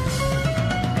suit.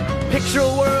 Picture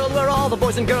a world where all the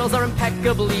boys and girls are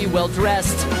impeccably well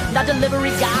dressed. That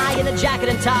delivery guy in a jacket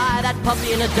and tie, that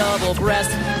puppy in a double breast,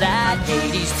 that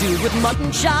 80s dude with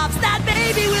mutton chops, that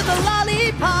baby with a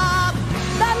lollipop,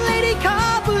 that lady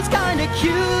cop who's kinda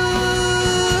cute.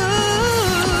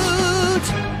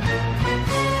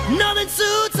 Nothing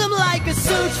suits them like a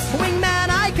suit. Wingman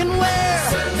I can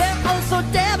wear, they're oh so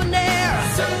debonair,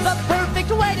 the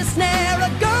perfect way to snare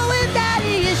a girl with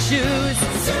daddy issues.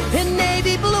 In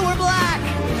navy blue or black,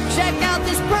 check out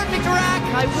this perfect rack.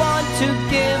 I want to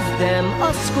give them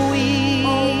a squeeze.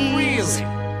 Oh, really?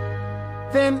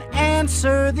 Then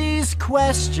answer these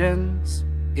questions,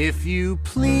 if you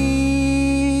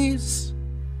please.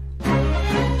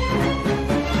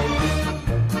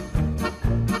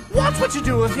 What would you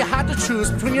do if you had to choose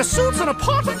between your suits and a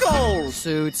pot of gold?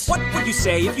 Suits. What would you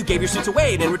say if you gave your suits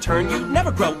away and in return you'd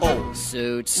never grow old?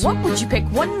 Suits. What would you pick,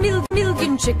 1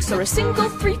 million chicks or a single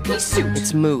three-piece suit?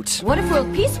 It's moot. What if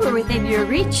world peace were within your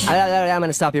reach? I'm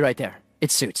gonna stop you right there.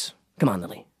 It's suits. Come on,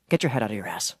 Lily. Get your head out of your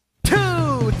ass.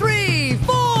 2, 3,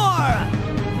 4!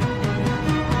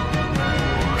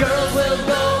 Girls will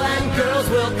go and girls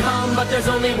will come, but there's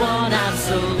only one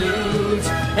absolute.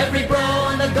 Every bro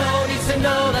on the go needs to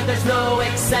know that there's no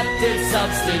accepted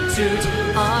substitute.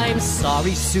 I'm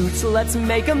sorry, suits, let's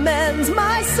make amends.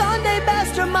 My Sunday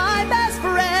best are my best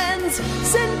friends.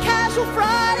 Send casual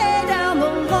Friday down the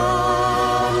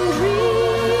laundry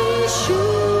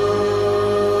chute.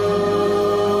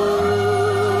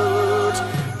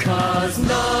 Cause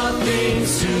nothing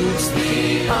suits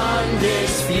the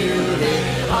undisputed,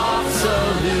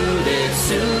 absolute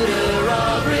suitor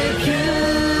of repute.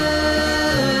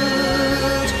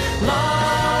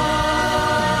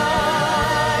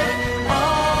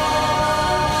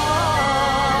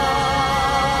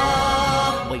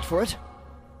 Wait for it.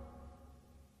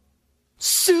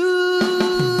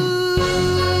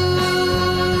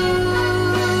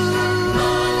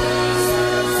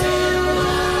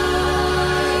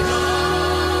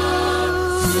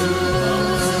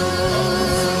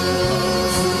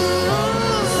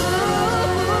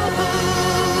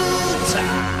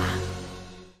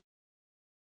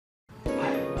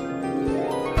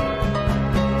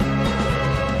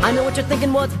 I know what you're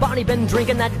thinking, what's Barney been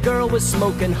drinking? That girl was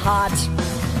smoking hot.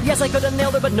 Yes, I could have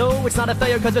nailed her, but no, it's not a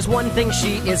failure, cause there's one thing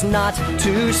she is not.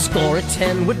 To score a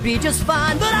 10 would be just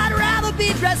fine, but I'd rather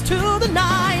be dressed to the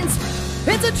nines.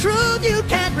 It's a truth you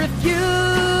can't refute.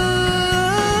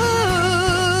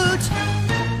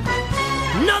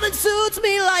 Nothing suits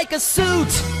me like a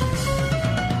suit.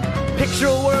 Picture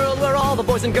a world where all the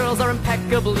boys and girls are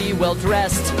impeccably well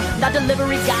dressed. That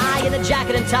delivery guy in a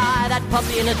jacket and tie, that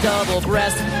puppy in a double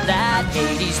breast, that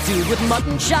 80s dude with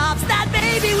mutton chops, that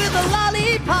baby with a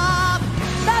lollipop,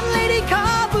 that lady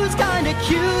cop who's kinda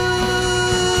cute.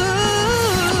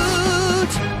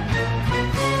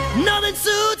 Nothing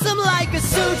suits them like a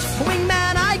suit.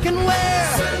 Wingman I can wear,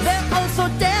 they're oh so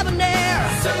debonair,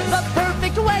 the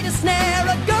perfect way to snare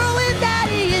a girl with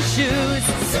daddy issues.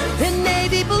 In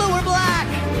navy blue or black,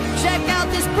 check out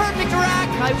this perfect rack.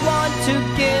 I want to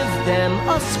give them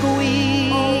a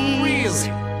squeeze. Oh, really?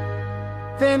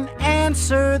 Then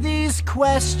answer these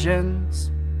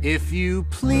questions, if you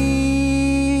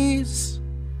please.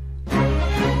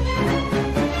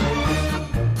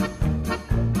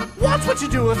 What would you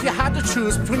do if you had to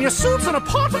choose between your suits and a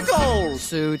pot of gold?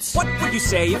 Suits. What would you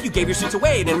say if you gave your suits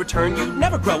away and in return you'd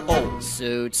never grow old?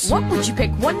 Suits. What would you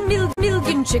pick, 1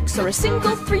 million chicks or a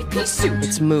single three-piece suit?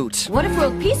 It's moot. What if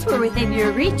world peace were within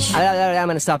your reach? I'm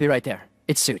gonna stop you right there.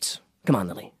 It's suits. Come on,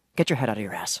 Lily. Get your head out of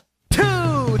your ass.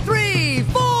 2, 3,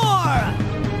 4!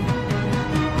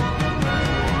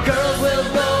 Girls will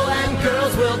go and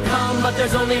girls will come, but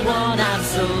there's only one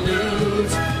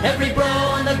absolute. Every bro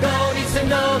on the go needs to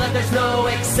know that there's no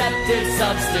accepted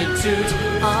substitute.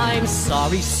 I'm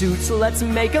sorry, suits, let's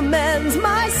make amends.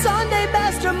 My Sunday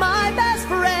best are my best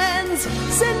friends.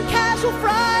 Send casual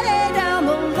Friday down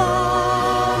the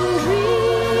laundry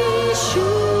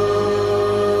chute.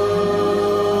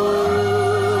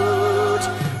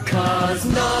 Cause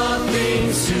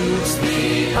nothing suits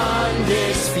the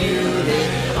undisputed,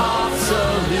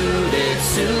 absolute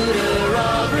suitor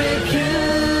of repute.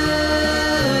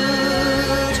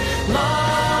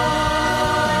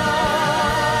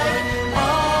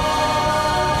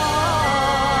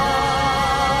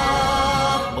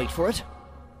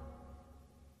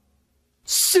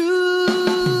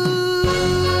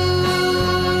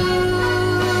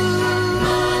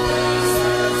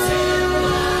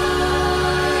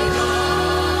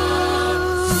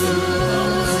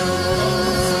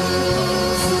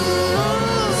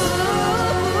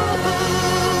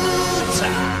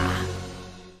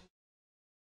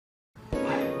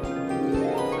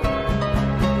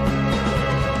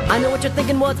 I know what you're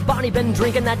thinking, what's Barney been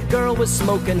drinking? That girl was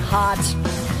smoking hot.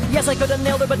 Yes, I could have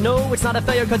nailed her, but no, it's not a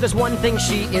failure, 'cause there's one thing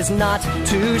she is not.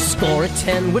 To score a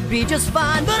 10 would be just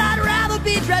fine, but I'd rather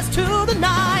be dressed to the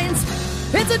nines.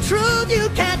 It's a truth you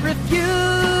can't refute.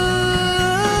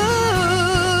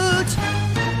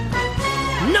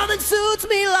 Nothing suits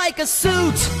me like a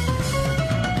suit.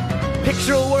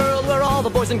 Picture a world where all the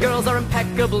boys and girls are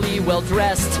impeccably well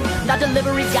dressed. That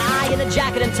delivery guy in a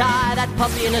jacket and tie, that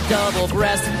puppy in a double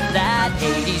breast, that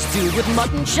 80s dude with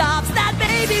mutton chops, that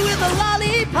baby with a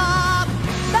lollipop,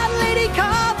 that lady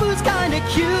cop who's kinda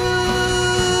cute.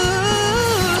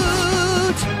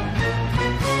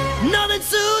 Nothing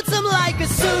suits them like a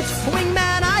suit.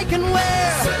 Wingman I can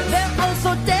wear, they're oh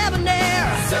so debonair,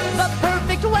 the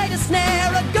perfect way to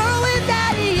snare a girl with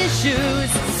daddy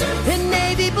issues. In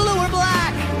navy blue or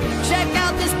black, check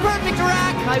out this perfect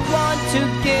rack. I want to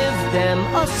give them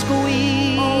a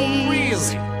squeeze. Oh,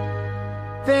 really?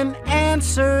 Then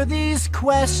answer these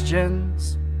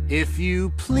questions, if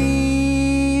you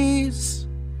please.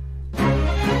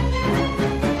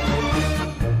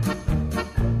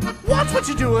 What would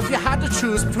you do if you had to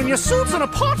choose between your suits and a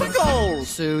pot of gold?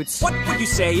 Suits. What would you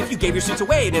say if you gave your suits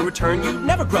away and in return you'd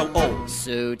never grow old?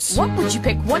 Suits. What would you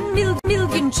pick, 1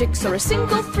 million chicks or a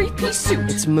single three-piece suit?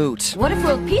 It's moot. What if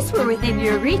world peace were within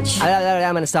your reach?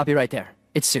 I'm gonna stop you right there.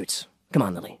 It's suits. Come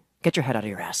on, Lily. Get your head out of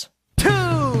your ass.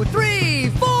 2, 3,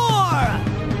 4!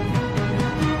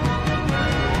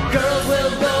 Girls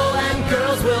will go and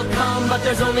girls will come, but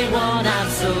there's only one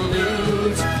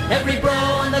absolute. Every bro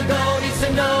on the go needs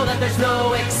to know that there's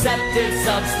no accepted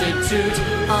substitute.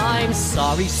 I'm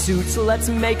sorry, suits, let's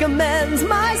make amends.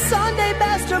 My Sunday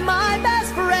best are my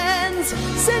best friends.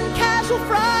 Send casual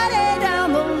Friday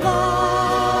down the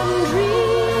laundry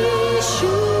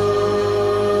chute.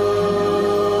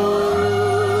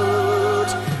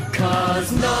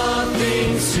 'Cause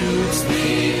nothing suits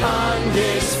the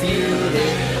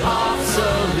undisputed,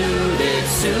 absolute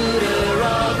suitor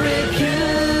of repute.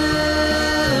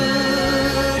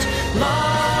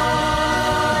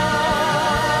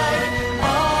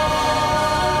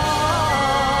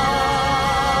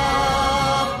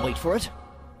 Wait for it.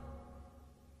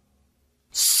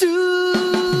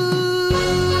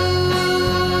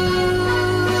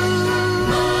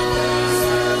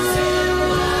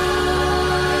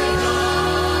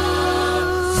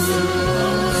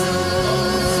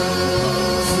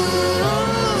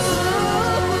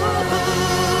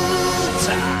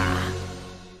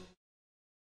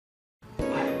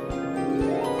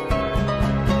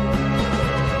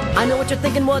 I know what you're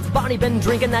thinking, what's Barney been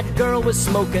drinking? That girl was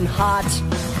smoking hot.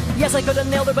 Yes, I could have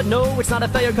nailed her, but no, it's not a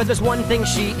failure, 'cause there's one thing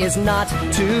she is not.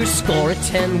 To score a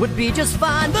 10 would be just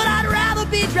fine, but I'd rather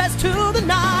be dressed to the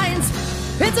nines.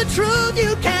 It's a truth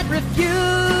you can't refute.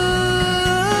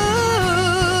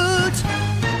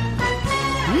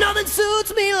 Nothing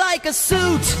suits me like a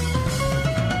suit.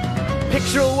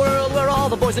 Picture a world where all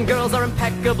the boys and girls are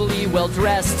impeccably well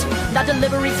dressed. That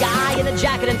delivery guy in a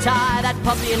jacket and tie, that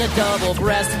puppy in a double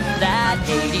breast, that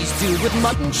 80s dude with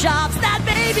mutton chops, that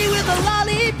baby with a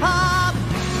lollipop,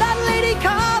 that lady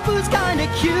cop who's kinda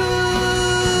cute.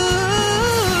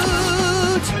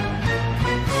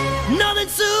 Nothing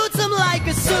suits them like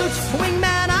a suit.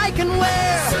 Wingman I can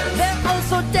wear, they're oh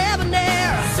so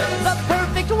debonair, the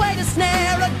perfect way to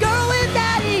snare a girl with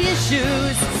daddy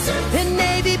issues. In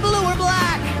navy blue or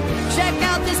black, check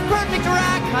out this perfect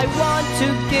rack. I want to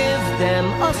give them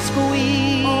a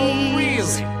squeeze. Oh,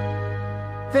 really?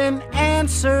 Then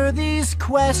answer these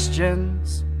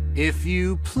questions, if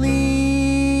you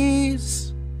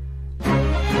please.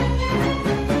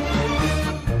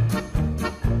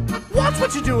 What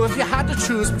would you do if you had to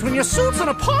choose between your suits and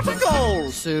a pot of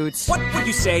gold? Suits. What would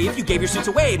you say if you gave your suits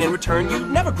away and in return you'd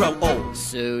never grow old?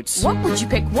 Suits. What would you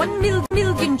pick, 1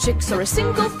 million chicks or a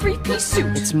single three-piece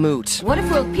suit? It's moot. What if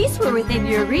world peace were within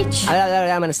your reach?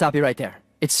 I'm gonna stop you right there.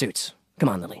 It's suits. Come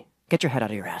on, Lily. Get your head out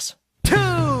of your ass.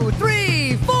 2,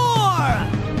 3, 4!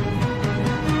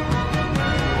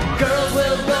 Girls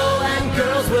will go and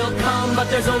girls will come, but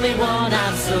there's only one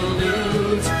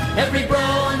absolute. Every bro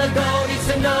on the go needs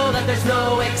to know that there's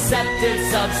no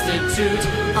accepted substitute.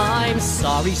 I'm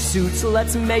sorry, suits,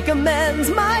 let's make amends.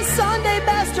 My Sunday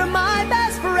best are my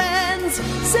best friends.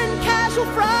 Send casual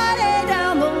Friday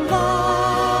down the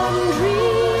laundry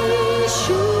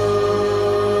chute.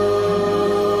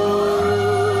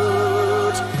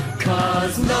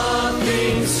 'Cause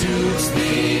nothing suits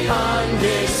the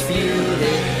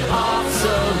undisputed,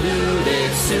 absolute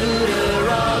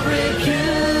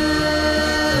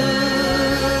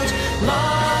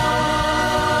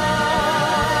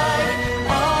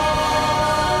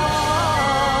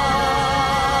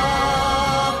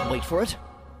for it.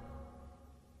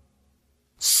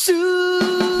 Suits.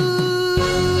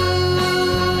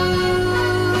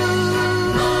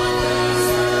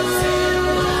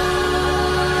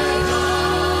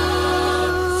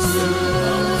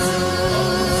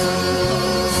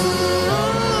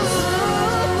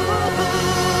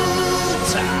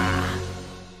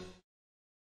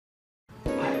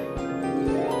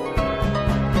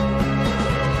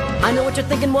 I know what you're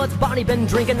thinking, what's Barney been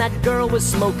drinking? That girl was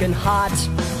smoking hot.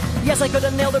 Yes, I could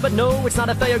have nailed her, but no, it's not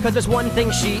a failure, cause there's one thing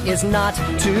she is not.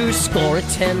 To score a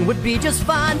 10 would be just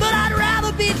fine, but I'd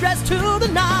rather be dressed to the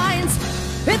nines.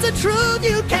 It's a truth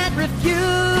you can't refute.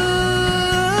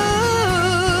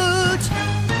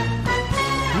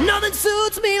 Nothing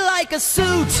suits me like a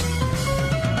suit.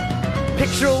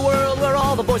 Picture a world where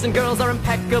all the boys and girls are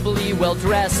impeccably well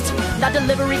dressed. That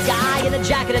delivery guy in a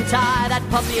jacket and tie, that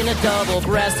puppy in a double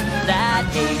breast, that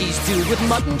 80s dude with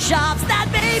mutton chops, that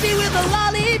baby with a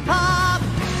lollipop,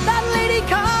 that lady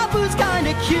cop who's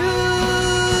kinda cute.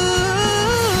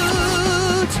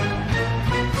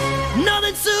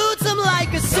 Nothing suits them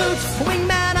like a suit.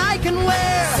 Wingman I can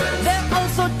wear, they're oh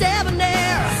so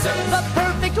debonair, the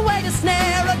perfect way to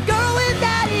snare a girl with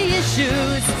daddy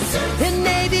issues. In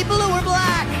navy blue or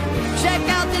black, check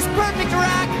out this perfect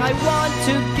rack. I want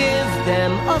to give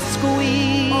them a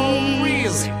squeeze. Oh,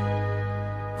 really?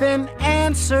 Then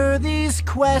answer these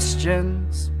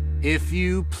questions, if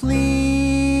you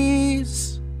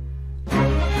please.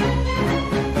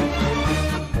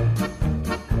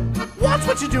 What's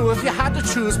what you do if you had to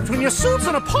choose between your suits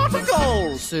and a pot of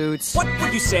gold? Suits. What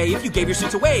would you say if you gave your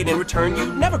suits away and in return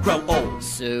you'd never grow old?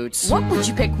 Suits. What would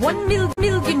you pick, 1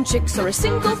 million chicks or a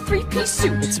single three-piece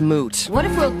suit? It's moot. What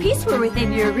if world peace were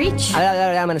within your reach?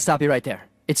 I'm gonna stop you right there.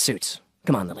 It's suits.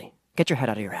 Come on, Lily. Get your head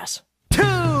out of your ass.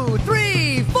 2,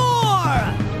 3, 4!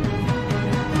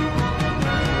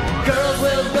 Girls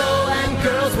will go and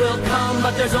girls will come,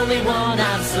 but there's only one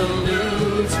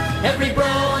absolute. Every bro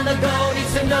on the go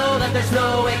needs to know that there's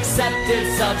no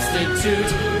accepted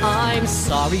substitute. I'm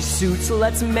sorry, suits,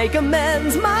 let's make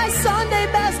amends. My Sunday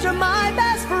best are my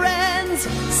best friends.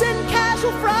 Send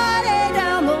casual Friday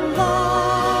down the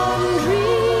laundry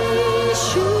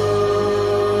chute.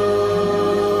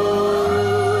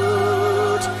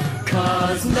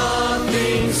 'Cause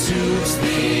nothing suits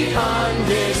the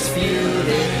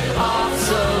undisputed,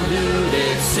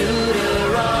 absolute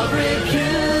suitor of repute.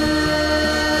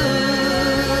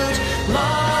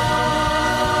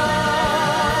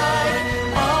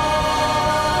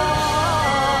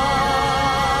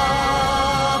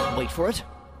 Wait for it.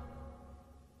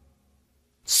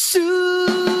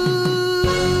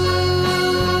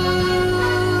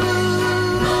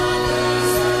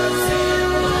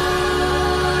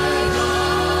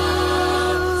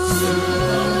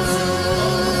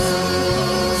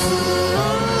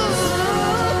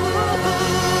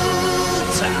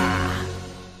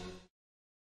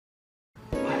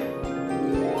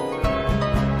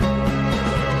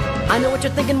 I know what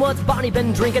you're thinking, what's Barney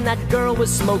been drinking? That girl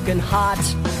was smoking hot.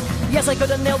 Yes, I could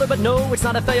have nailed her, but no, it's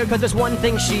not a failure, cause there's one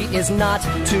thing she is not.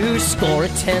 To score a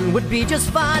 10 would be just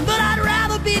fine, but I'd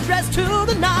rather be dressed to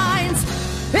the nines.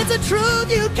 It's a truth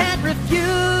you can't refute.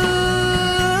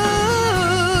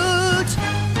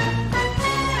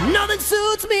 Nothing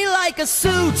suits me like a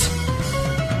suit.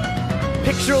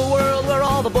 Picture a world where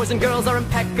all the boys and girls are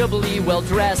impeccably well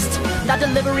dressed. That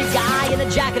delivery guy in a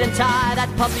jacket and tie, that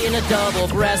puppy in a double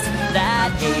breast,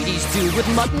 that 80s dude with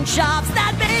mutton chops,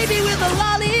 that baby with a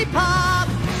lollipop,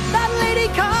 that lady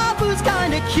cop who's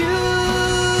kinda cute.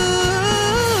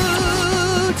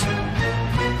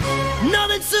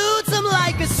 Nothing suits them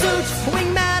like a suit.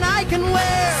 Wingman I can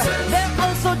wear, they're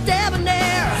oh so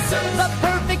debonair, the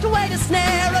perfect way to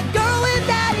snare a girl with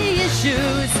daddy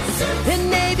issues. In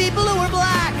navy blue or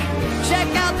black, check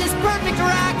out this perfect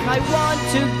rack. I want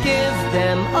to give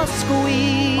them a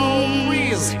squeeze. Oh,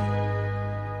 really?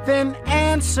 Then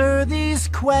answer these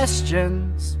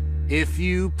questions, if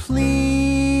you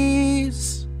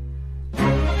please.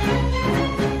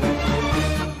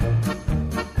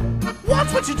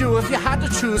 What's what you do if you had to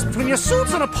choose between your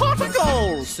suits and a pot of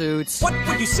gold? Suits. What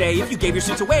would you say if you gave your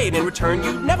suits away and in return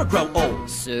you'd never grow old?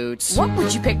 Suits. What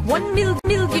would you pick, 1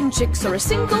 million chicks or a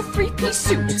single three-piece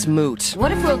suit? It's moot.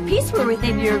 What if world peace were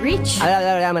within your reach?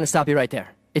 I'm gonna stop you right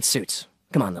there. It's suits.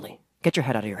 Come on, Lily. Get your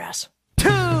head out of your ass.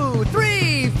 2,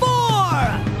 3, 4!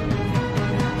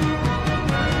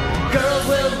 Girls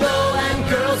will go and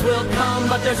girls will come,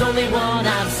 but there's only one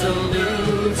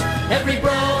absolute. Every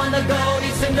bro on the go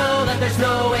needs to know that there's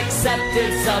no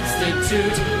accepted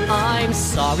substitute. I'm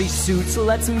sorry, suits,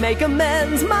 let's make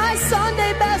amends. My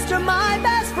Sunday best are my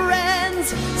best friends.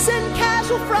 Send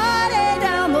casual Friday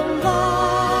down the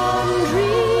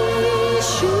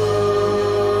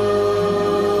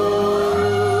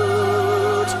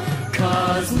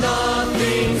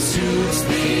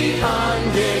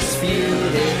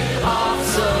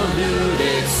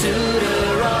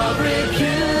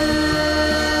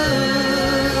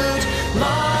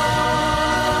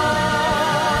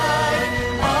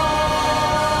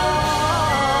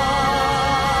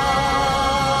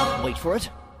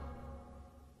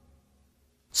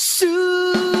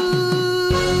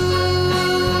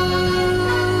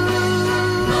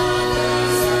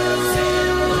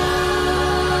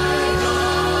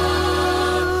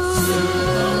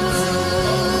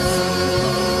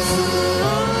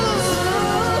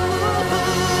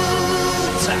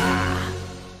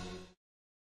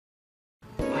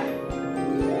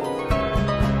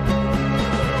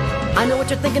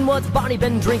you're thinking, what's Barney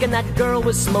been drinking? That girl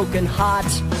was smoking hot.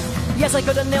 Yes, I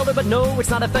could have nailed her, but no, it's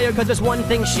not a failure, cause there's one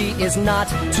thing she is not.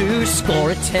 To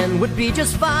score a 10 would be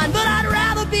just fine, but I'd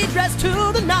rather be dressed to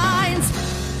the nines.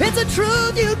 It's a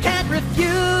truth you can't refute.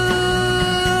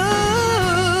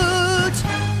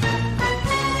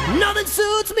 Nothing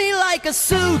suits me like a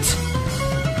suit.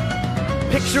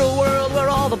 Picture a world where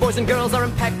all the boys and girls are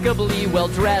impeccably well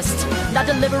dressed. That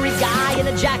delivery guy in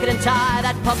a jacket and tie,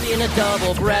 that puppy in a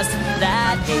double breast,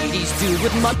 that 80s dude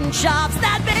with mutton chops,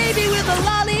 that baby with a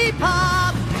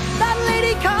lollipop, that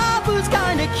lady cop who's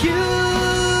kinda cute.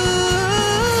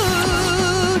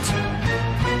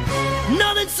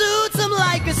 Nothing suits them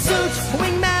like a suit.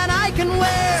 Wingman I can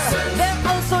wear, they're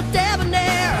oh so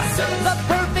debonair, the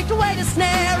perfect way to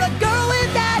snare a girl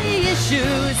with daddy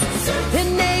issues.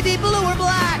 In navy blue or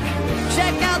black,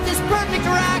 check out this perfect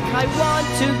rack. I want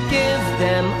to give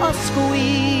them a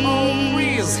squeeze. Oh,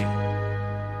 really?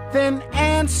 Then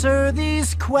answer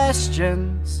these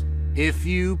questions, if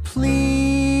you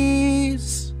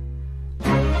please.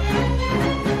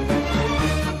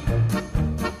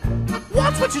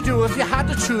 What would you do if you had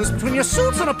to choose between your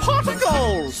suits and a pot of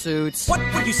gold? Suits. What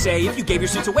would you say if you gave your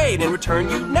suits away and in return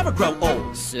you never grow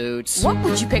old? Suits. What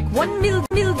would you pick, 1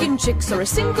 million chicks or a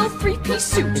single three-piece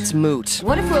suit? It's moot.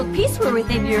 What if world peace were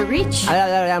within your reach?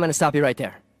 I'm gonna stop you right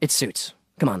there. It's suits.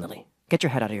 Come on, Lily. Get your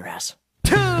head out of your ass.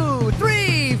 2,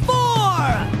 3, 4!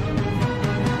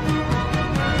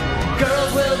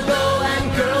 Girls will go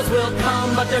and girls will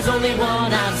come, but there's only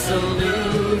one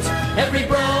absolute. Every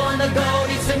bro on the go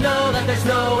needs to know that there's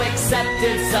no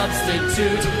accepted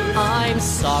substitute. I'm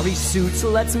sorry, suits,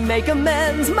 let's make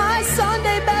amends. My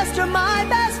Sunday best are my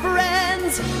best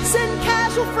friends. Send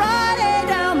casual Friday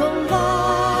down the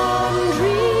laundry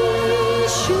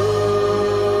chute.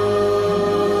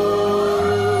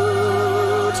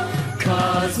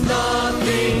 Cause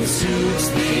nothing suits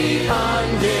the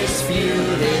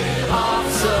undisputed,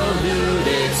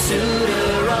 absolute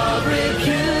suitor of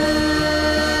repute.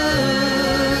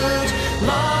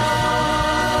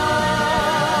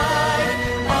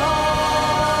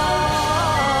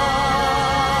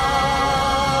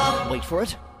 Wait for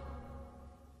it.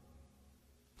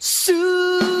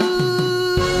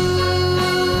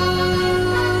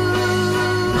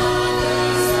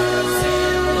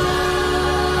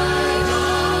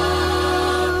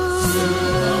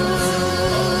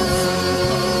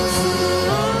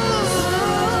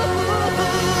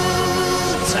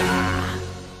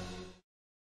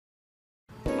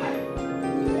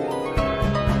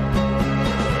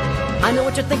 I know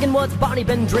what you're thinking, what's Barney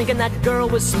been drinking? That girl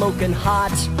was smoking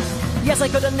hot. Yes, I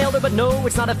could have nailed her, but no,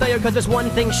 it's not a failure, cause there's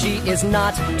one thing she is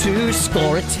not. To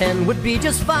score a 10 would be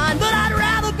just fine, but I'd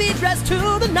rather be dressed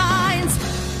to the nines.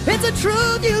 It's a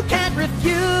truth you can't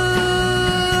refute.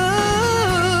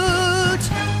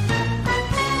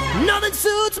 Nothing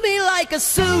suits me like a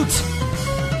suit.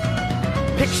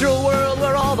 Picture a world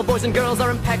where all the boys and girls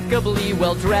are impeccably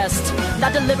well dressed.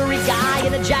 That delivery guy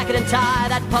in a jacket and tie,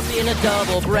 that puppy in a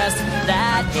double breast,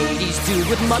 that 80s dude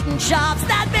with mutton chops,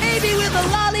 that baby with a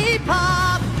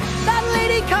lollipop, that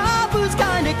lady cop who's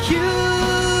kinda cute.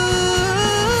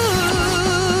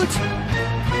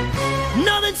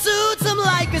 Nothing suits them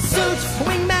like a suit.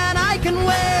 Wingman I can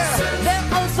wear, they're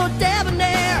oh so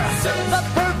debonair, the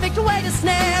perfect way to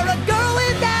snare a girl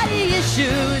with daddy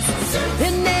issues.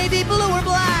 In navy blue or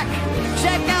black,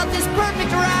 check out this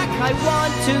perfect rack. I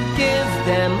want to give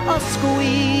them a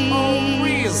squeeze. Oh,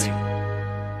 really?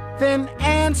 Then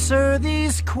answer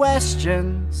these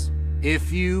questions,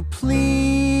 if you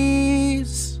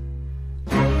please.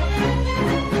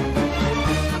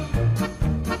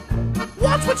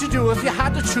 What would you do if you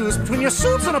had to choose between your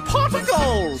suits and a pot of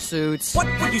gold? Suits. What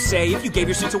would you say if you gave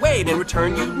your suits away and in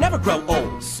return you never grow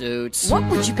old? Suits. What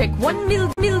would you pick, 1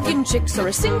 million chicks or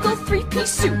a single three-piece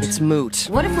suit? It's moot.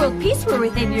 What if world peace were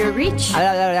within your reach?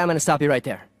 I'm gonna stop you right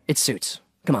there. It's suits.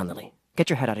 Come on, Lily. Get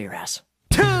your head out of your ass.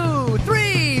 2,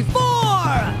 3, 4!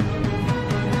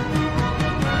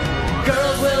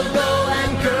 Girls will go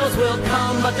and girls will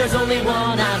come, but there's only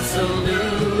one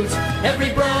absolute.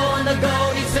 Every bro on the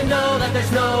go needs to know that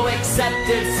there's no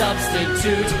accepted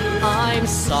substitute. I'm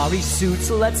sorry,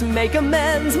 suits, let's make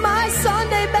amends. My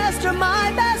Sunday best are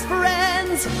my best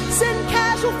friends. Send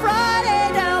casual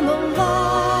Friday down the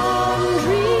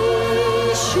laundry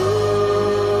chute.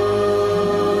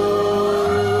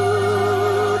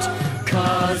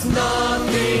 Cause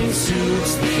nothing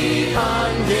suits the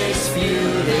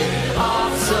undisputed,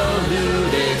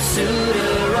 absolute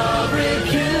suitor of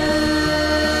repute.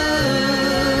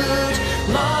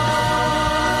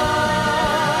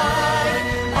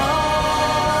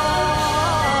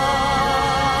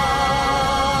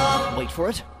 wait for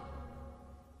it.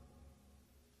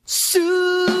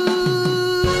 Suit!